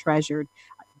valued, you're treasured.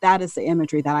 That is the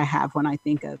imagery that I have when I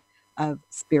think of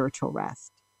spiritual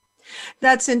rest.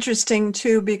 That's interesting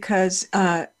too, because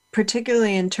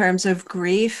particularly in terms of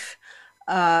grief,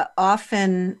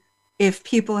 often if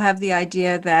people have the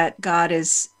idea that God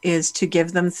is to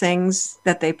give them things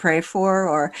that they pray for,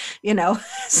 or,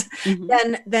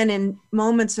 mm-hmm. then in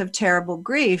moments of terrible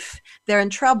grief, they're in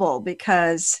trouble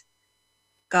because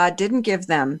God didn't give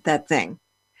them that thing.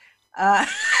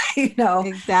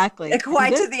 Exactly.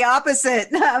 Quite to the opposite.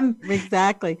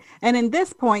 Exactly. And in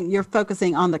this point, you're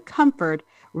focusing on the comfort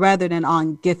rather than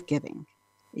on gift giving.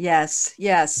 Yes.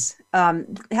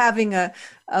 Having a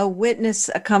witness,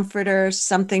 a comforter,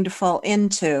 something to fall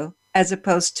into, as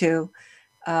opposed to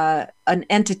an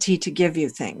entity to give you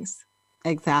things.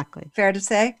 Exactly. Fair to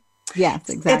say? Yes,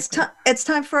 exactly. It's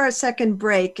time for our second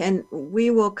break, and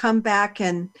we will come back,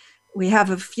 and we have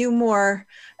a few more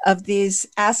of these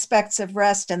aspects of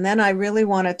rest. And then I really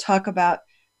want to talk about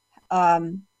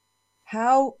how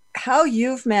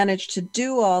you've managed to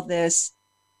do all this,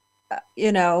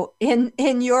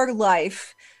 in your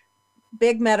life.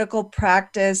 Big medical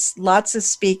practice, lots of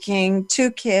speaking,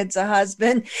 2 kids, a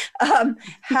husband,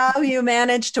 how you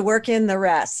manage to work in the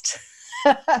rest.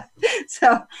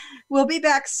 So we'll be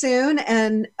back soon,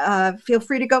 and feel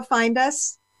free to go find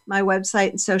us, my website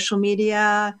and social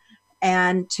media.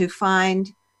 And to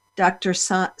find Dr.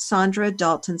 Saundra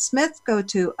Dalton-Smith, go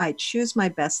to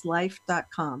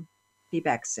ichoosemybestlife.com. Be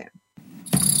back soon.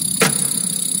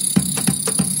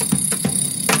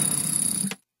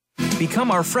 Become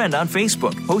our friend on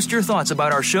Facebook. Post your thoughts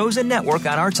about our shows and network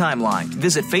on our timeline.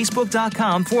 Visit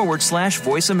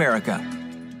facebook.com/Voice America.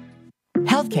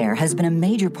 Healthcare has been a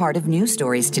major part of news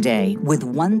stories today, with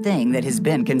one thing that has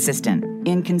been consistent: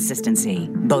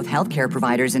 inconsistency. Both healthcare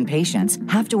providers and patients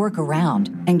have to work around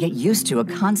and get used to a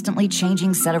constantly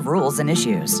changing set of rules and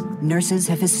issues. Nurses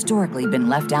have historically been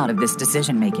left out of this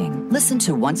decision-making. Listen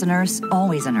to Once a Nurse,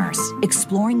 Always a Nurse,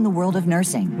 Exploring the World of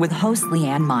Nursing with host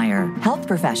Leanne Meyer. Health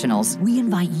professionals, we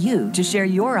invite you to share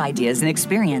your ideas and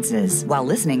experiences while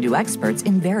listening to experts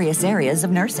in various areas of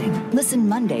nursing. Listen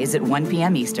Mondays at 1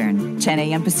 p.m. Eastern, 10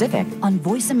 a.m. Pacific on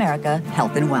Voice America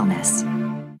Health and Wellness.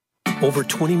 Over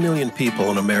 20 million people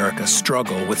in America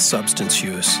struggle with substance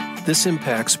use. This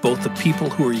impacts both the people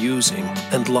who are using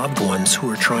and loved ones who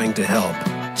are trying to help.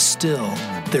 Still,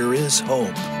 there is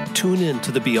hope. Tune in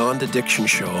to the Beyond Addiction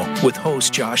Show with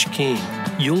host Josh King.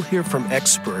 You'll hear from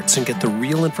experts and get the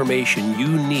real information you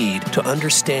need to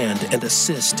understand and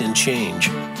assist in change.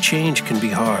 Change can be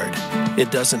hard.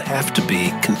 It doesn't have to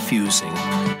be confusing.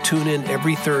 Tune in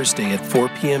every Thursday at 4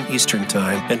 p.m. Eastern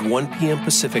Time and 1 p.m.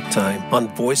 Pacific Time on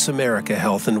Voice America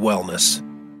Health and Wellness.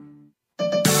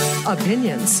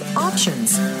 Opinions,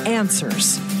 options,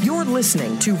 answers. You're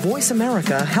listening to Voice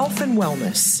America Health and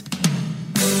Wellness.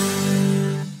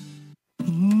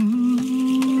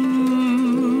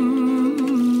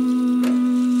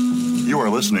 You are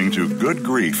listening to Good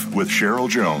Grief with Cheryl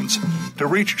Jones. To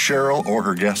reach Cheryl or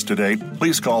her guest today,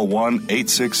 please call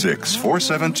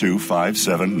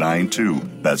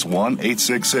 1-866-472-5792. That's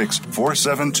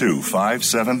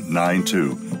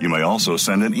 1-866-472-5792. You may also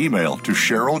send an email to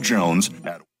Cheryl Jones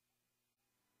at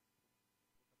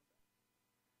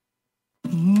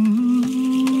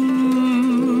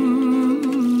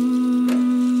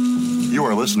You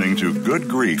are listening to Good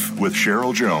Grief with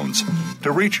Cheryl Jones.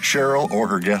 To reach Cheryl or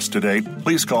her guest today,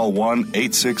 please call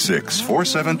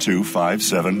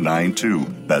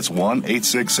 1-866-472-5792. That's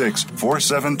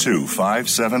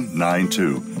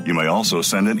 1-866-472-5792. You may also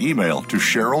send an email to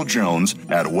Cheryl Jones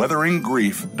at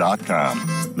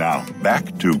weatheringgrief.com. Now,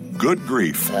 back to Good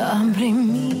Grief.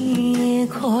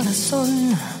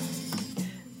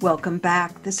 Welcome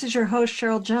back. This is your host,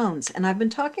 Cheryl Jones, and I've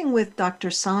been talking with Dr.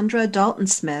 Saundra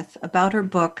Dalton-Smith about her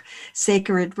book,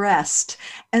 Sacred Rest.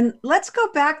 And let's go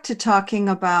back to talking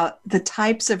about the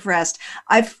types of rest.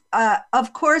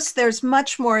 Of course, there's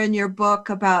much more in your book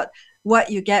about what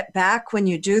you get back when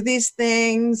you do these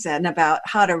things and about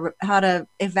how to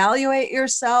evaluate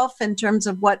yourself in terms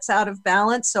of what's out of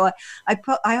balance. So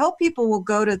I hope people will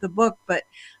go to the book, but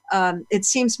it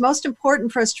seems most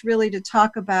important for us to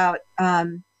talk about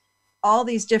all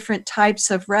these different types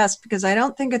of rest, because I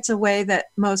don't think it's a way that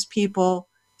most people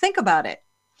think about it.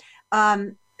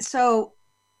 So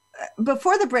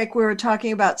before the break, we were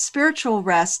talking about spiritual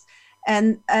rest,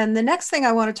 and the next thing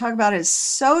I want to talk about is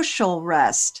social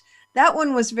rest. That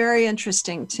one was very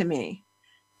interesting to me,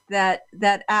 that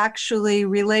actually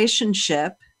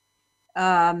relationship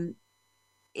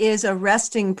is a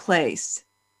resting place,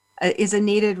 is a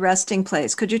needed resting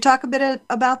place. Could you talk a bit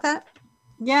about that?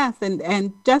 Yes,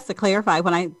 and just to clarify,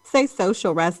 when I say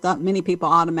social rest, many people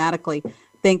automatically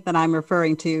think that I'm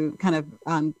referring to kind of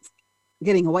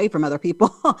getting away from other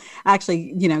people,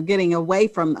 actually, getting away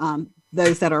from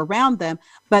those that are around them.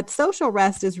 But social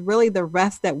rest is really the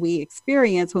rest that we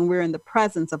experience when we're in the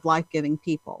presence of life-giving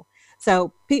people.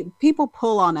 So people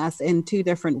pull on us in two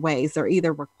different ways. They're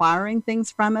either requiring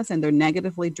things from us and they're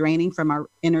negatively draining from our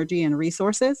energy and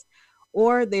resources,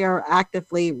 or they are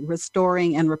actively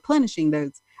restoring and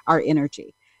replenishing our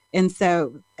energy. And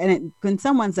so, when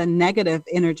someone's a negative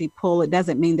energy pull, it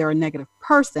doesn't mean they're a negative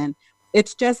person.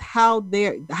 It's just how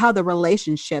the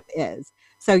relationship is.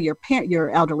 So your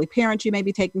elderly parents you may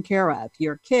be taking care of,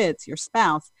 your kids, your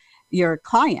spouse, your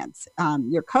clients,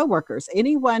 your coworkers,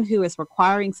 anyone who is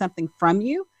requiring something from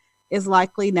you is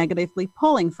likely negatively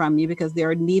pulling from you because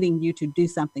they're needing you to do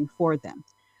something for them.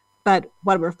 But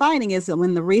what we're finding is that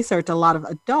when the research, a lot of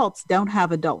adults don't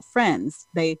have adult friends.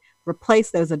 They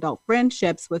replace those adult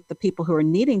friendships with the people who are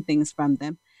needing things from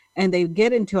them. And they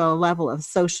get into a level of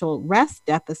social rest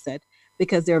deficit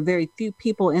because there are very few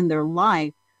people in their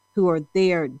life who are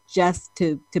there just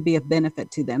to be of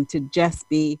benefit to them, to just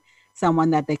be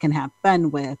someone that they can have fun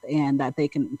with and that they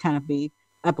can kind of be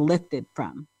uplifted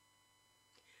from.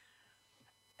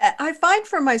 I find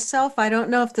for myself, I don't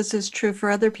know if this is true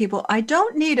for other people, I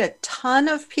don't need a ton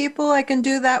of people I can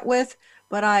do that with,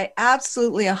 but I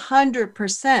absolutely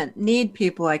 100% need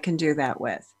people I can do that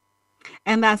with.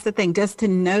 And that's the thing, just to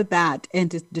know that and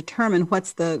to determine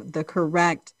what's the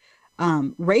correct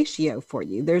ratio for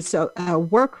you. There's a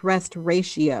work-rest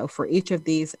ratio for each of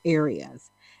these areas.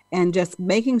 And just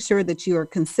making sure that you are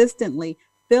consistently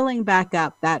filling back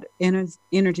up that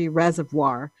energy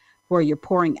reservoir where you're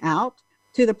pouring out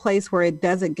to the place where it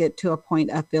doesn't get to a point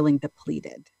of feeling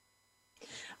depleted.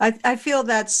 I feel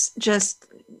that's just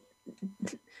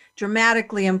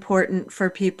dramatically important for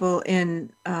people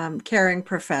in caring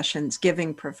professions,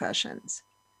 giving professions.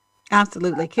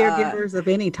 Absolutely. Caregivers of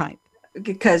any type.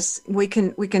 Because we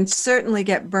can certainly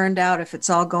get burned out if it's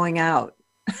all going out.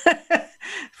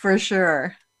 For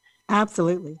sure.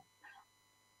 Absolutely.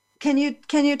 Can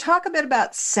you talk a bit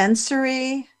about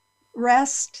sensory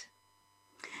rest?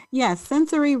 Yes,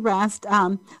 sensory rest.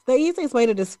 The easiest way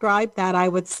to describe that, I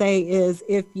would say, is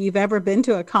if you've ever been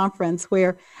to a conference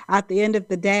where at the end of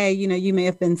the day, you may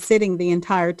have been sitting the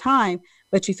entire time,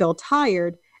 but you feel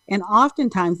tired. And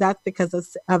oftentimes that's because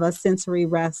of a sensory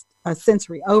rest, a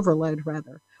sensory overload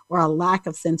rather, or a lack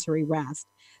of sensory rest.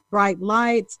 Bright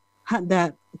lights,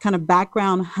 that kind of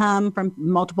background hum from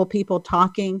multiple people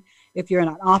talking. If you're in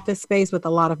an office space with a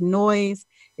lot of noise,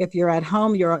 if you're at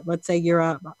home, let's say you're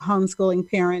a homeschooling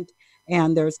parent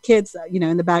and there's kids,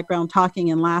 in the background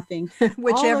talking and laughing.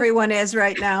 Which everyone is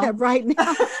right now. Right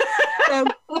now. So,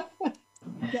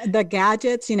 the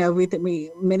gadgets,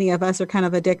 many of us are kind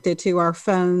of addicted to our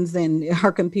phones and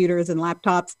our computers and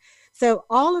laptops. So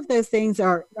all of those things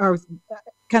are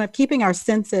kind of keeping our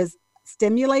senses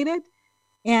stimulated.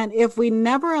 And if we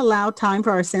never allow time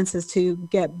for our senses to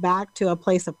get back to a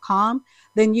place of calm,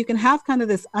 then you can have kind of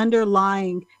this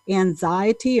underlying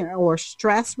anxiety or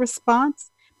stress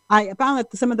response. I found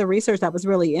that some of the research that was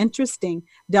really interesting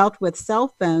dealt with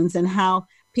cell phones and how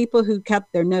people who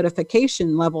kept their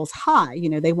notification levels high,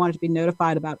 they wanted to be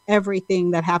notified about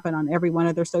everything that happened on every one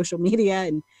of their social media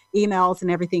and emails and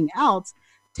everything else,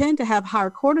 tend to have higher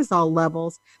cortisol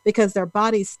levels because their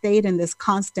bodies stayed in this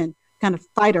constant kind of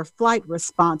fight or flight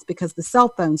response because the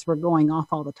cell phones were going off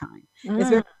all the time. It's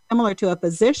very similar to a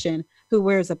physician who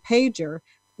wears a pager.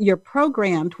 You're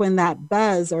programmed when that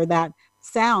buzz or that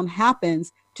sound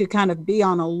happens to kind of be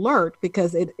on alert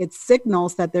because it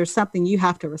signals that there's something you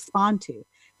have to respond to.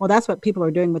 Well, that's what people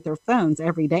are doing with their phones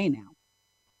every day now.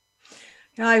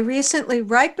 I recently,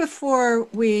 right before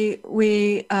we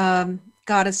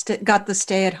got the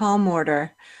stay-at-home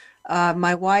order,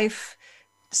 my wife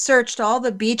searched all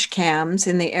the beach cams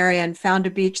in the area and found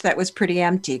a beach that was pretty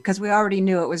empty because we already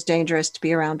knew it was dangerous to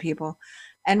be around people.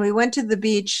 And we went to the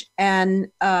beach and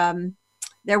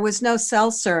there was no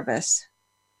cell service.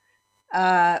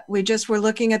 We just were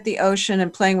looking at the ocean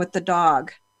and playing with the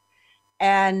dog.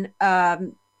 And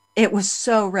it was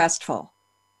so restful.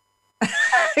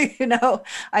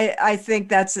 I think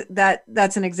that's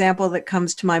an example that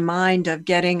comes to my mind of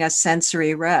getting a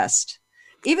sensory rest.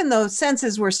 Even though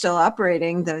senses were still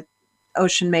operating, the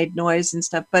ocean made noise and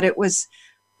stuff, but it was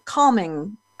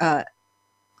calming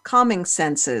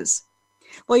senses.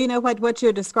 Well, what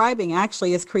you're describing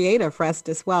actually is creative rest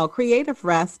as well. Creative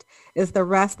rest is the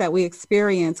rest that we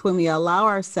experience when we allow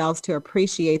ourselves to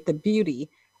appreciate the beauty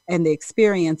and the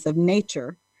experience of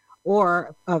nature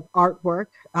or of artwork,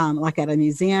 like at a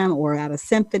museum or at a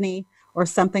symphony or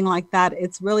something like that.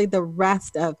 It's really the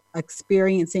rest of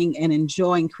experiencing and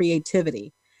enjoying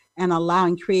creativity and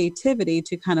allowing creativity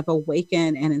to kind of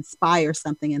awaken and inspire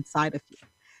something inside of you.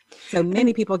 So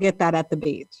many people get that at the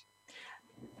beach.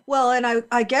 Well, and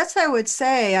I guess I would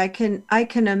say I can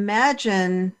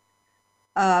imagine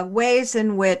ways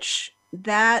in which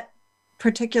that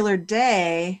particular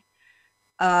day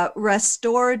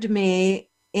restored me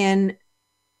in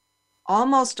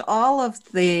almost all of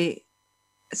the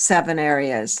 7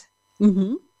 areas.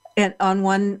 Mm-hmm. And on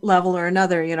one level or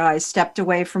another, I stepped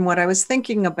away from what I was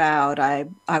thinking about. I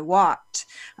walked.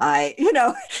 I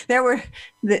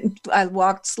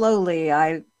walked slowly.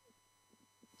 I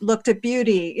looked at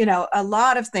beauty. A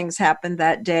lot of things happened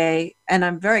that day, and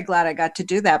I'm very glad I got to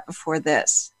do that before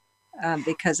this,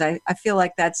 because I feel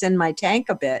like that's in my tank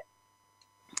a bit.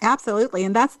 Absolutely,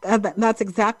 and that's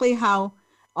exactly how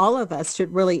all of us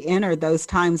should really enter those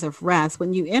times of rest.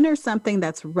 When you enter something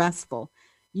that's restful,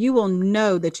 you will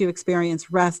know that you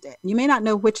experience rest. You may not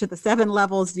know which of the 7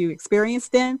 levels you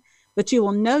experienced in, but you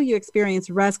will know you experienced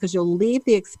rest because you'll leave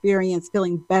the experience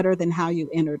feeling better than how you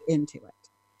entered into it.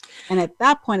 And at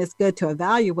that point, it's good to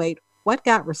evaluate what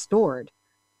got restored.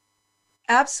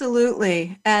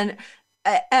 Absolutely. And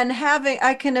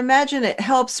I can imagine it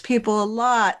helps people a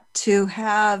lot to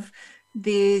have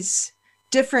these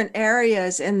different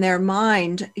areas in their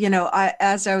mind.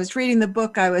 As I was reading the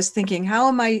book, I was thinking, how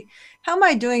am I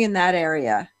doing in that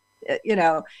area?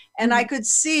 And I could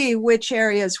see which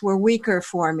areas were weaker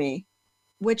for me,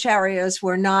 which areas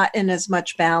were not in as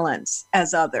much balance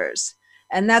as others.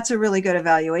 And that's a really good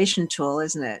evaluation tool,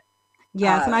 isn't it?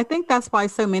 Yes, and I think that's why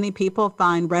so many people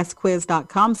find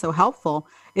restquiz.com so helpful,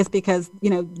 is because,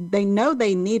 they know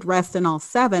they need rest in all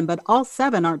seven, but all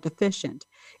seven aren't deficient.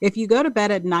 If you go to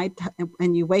bed at night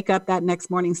and you wake up that next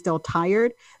morning still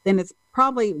tired, then it's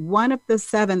probably one of the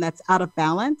seven that's out of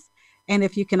balance. And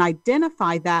if you can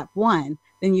identify that one,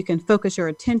 then you can focus your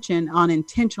attention on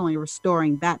intentionally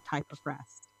restoring that type of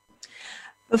rest.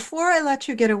 Before I let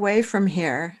you get away from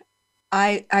here,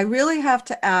 I really have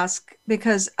to ask,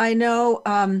 because I know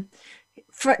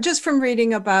just from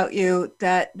reading about you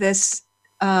that this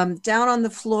down on the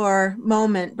floor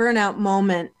moment, burnout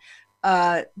moment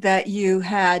that you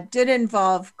had did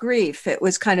involve grief. It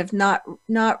was kind of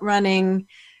not running,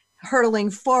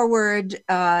 hurtling forward,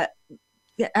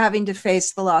 having to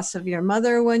face the loss of your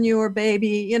mother when you were a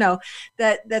baby,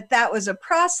 that was a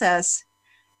process.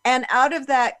 And out of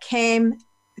that came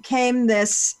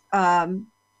this,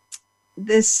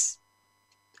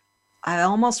 I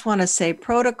almost want to say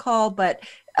protocol, but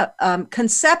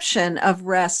conception of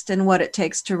rest and what it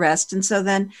takes to rest. And so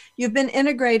then you've been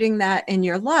integrating that in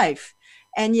your life,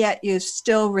 and yet you've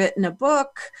still written a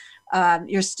book.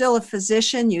 You're still a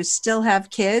physician. You still have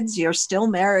kids. You're still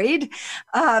married.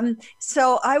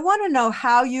 So I want to know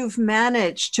how you've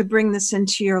managed to bring this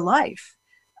into your life,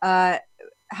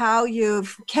 how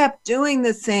you've kept doing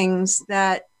the things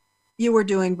that you were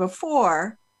doing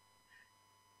before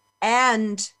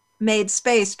and made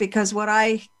space, because what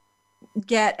I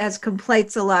get as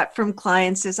complaints a lot from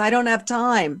clients is, I don't have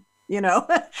time,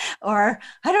 or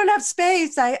I don't have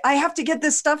space. I have to get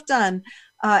this stuff done.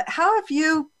 How have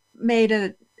you made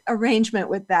an arrangement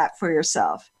with that for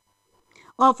yourself?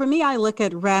 Well, for me, I look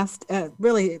at rest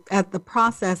really at the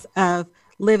process of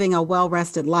living a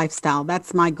well-rested lifestyle.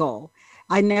 That's my goal.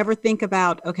 I never think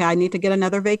about, okay, I need to get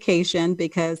another vacation,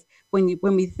 because when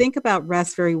we think about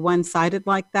rest very one-sided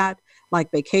like that, like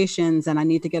vacations, and I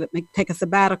need to take a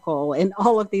sabbatical and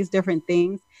all of these different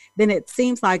things, then it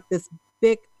seems like this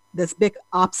big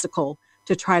obstacle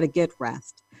to try to get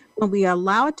rest. When we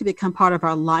allow it to become part of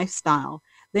our lifestyle,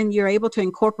 then you're able to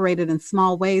incorporate it in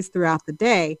small ways throughout the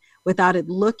day without it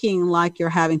looking like you're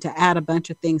having to add a bunch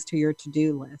of things to your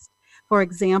to-do list. For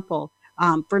example,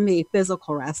 for me,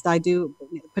 physical rest, I do,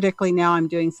 particularly now I'm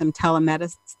doing some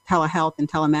telehealth and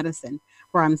telemedicine,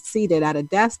 where I'm seated at a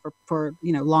desk for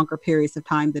longer periods of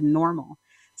time than normal.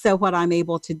 So what I'm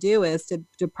able to do is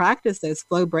to practice those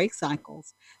flow break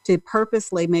cycles, to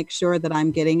purposely make sure that I'm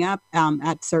getting up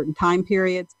at certain time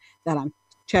periods, that I'm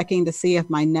checking to see if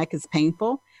my neck is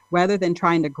painful, rather than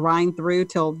trying to grind through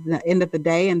till the end of the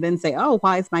day and then say, oh,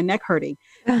 why is my neck hurting?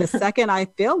 The second I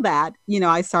feel that,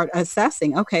 I start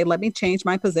assessing, okay, let me change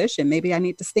my position. Maybe I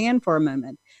need to stand for a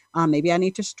moment. Maybe I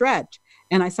need to stretch.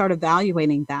 And I start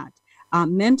evaluating that.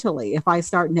 Mentally, if I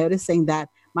start noticing that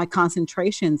my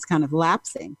concentration's kind of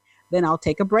lapsing, then I'll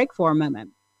take a break for a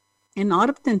moment. And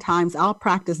oftentimes I'll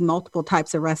practice multiple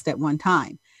types of rest at one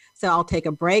time. So I'll take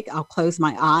a break. I'll close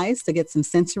my eyes to get some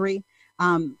sensory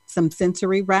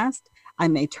rest. I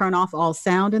may turn off all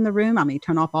sound in the room. I may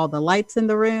turn off all the lights in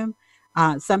the room.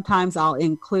 Sometimes I'll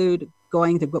include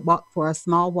going to walk for a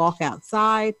small walk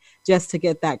outside, just to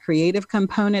get that creative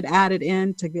component added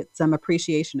in, to get some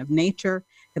appreciation of nature.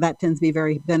 That tends to be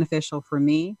very beneficial for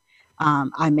me.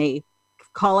 I may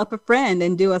call up a friend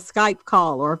and do a Skype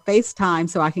call or FaceTime,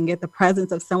 so I can get the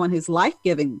presence of someone who's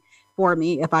life-giving for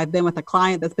me if I've been with a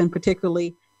client that's been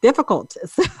particularly difficult.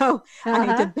 So I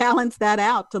need to balance that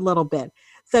out a little bit.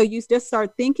 So you just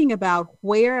start thinking about,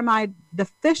 where am I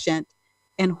deficient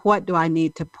and what do I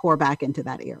need to pour back into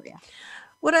that area?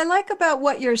 What I like about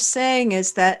what you're saying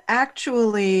is that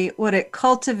actually what it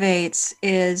cultivates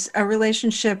is a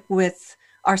relationship with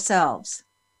ourselves,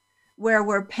 where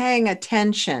we're paying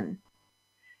attention.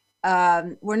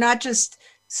 We're not just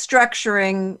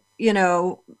structuring,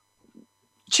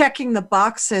 checking the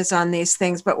boxes on these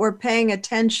things, but we're paying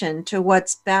attention to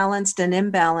what's balanced and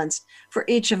imbalanced for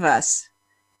each of us,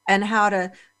 and how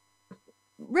to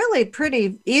really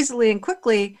pretty easily and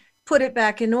quickly put it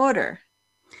back in order.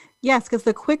 Yes, because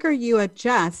the quicker you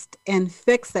adjust and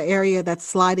fix the area that's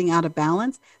sliding out of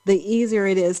balance, the easier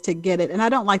it is to get it. And I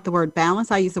don't like the word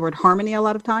balance. I use the word harmony a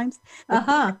lot of times.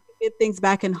 The get things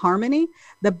back in harmony,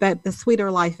 the sweeter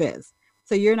life is.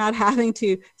 So you're not having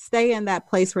to stay in that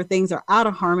place where things are out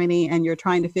of harmony and you're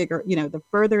trying to figure, the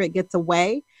further it gets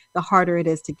away, the harder it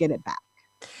is to get it back.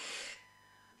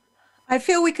 I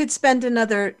feel we could spend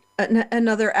another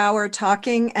hour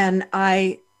talking, and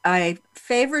I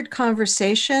favored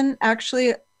conversation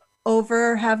actually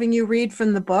over having you read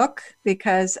from the book,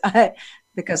 because I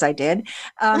did.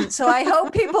 So I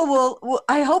hope people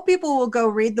will go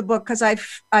read the book, because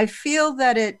I feel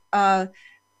that it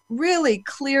really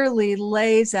clearly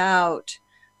lays out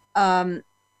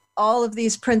all of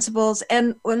these principles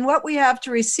and what we have to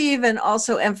receive, and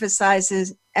also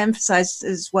emphasizes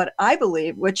what I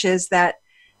believe, which is that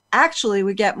actually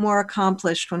we get more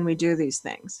accomplished when we do these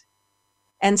things.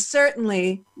 And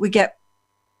certainly we get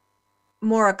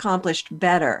more accomplished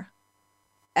better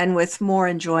and with more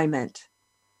enjoyment.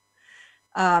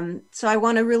 So I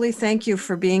want to really thank you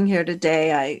for being here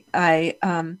today.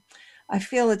 I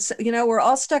feel it's, we're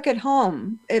all stuck at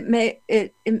home. It may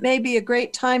be a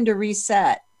great time to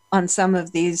reset on some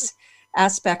of these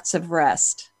aspects of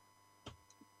rest.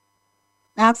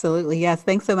 Absolutely. Yes.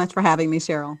 Thanks so much for having me,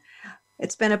 Cheryl.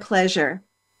 It's been a pleasure.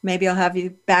 Maybe I'll have you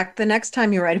back the next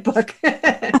time you write a book.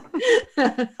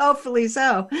 Hopefully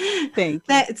so.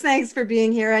 Thanks for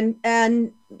being here.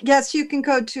 And yes, you can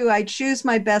go to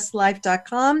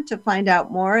ichoosemybestlife.com to find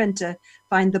out more and to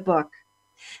find the book.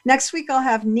 Next week, I'll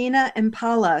have Nina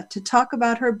Impala to talk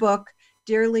about her book,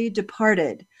 Dearly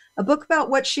Departed, a book about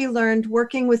what she learned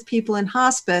working with people in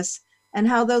hospice and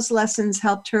how those lessons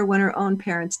helped her when her own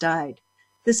parents died.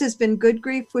 This has been Good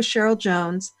Grief with Cheryl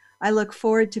Jones. I look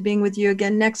forward to being with you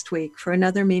again next week for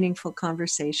another meaningful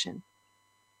conversation.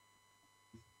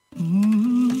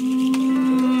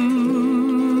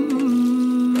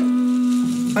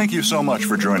 Thank you so much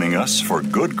for joining us for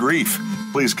Good Grief.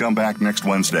 Please come back next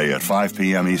Wednesday at 5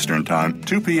 p.m. Eastern Time,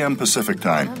 2 p.m. Pacific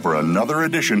Time for another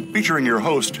edition featuring your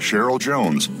host, Cheryl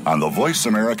Jones, on the Voice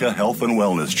America Health and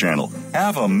Wellness Channel.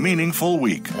 Have a meaningful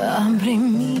week.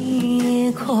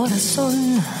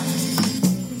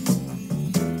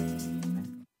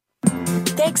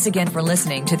 Thanks again for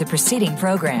listening to the preceding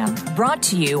program, brought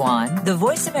to you on the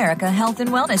Voice America Health and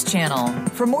Wellness Channel.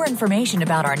 For more information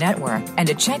about our network and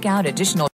to check out additional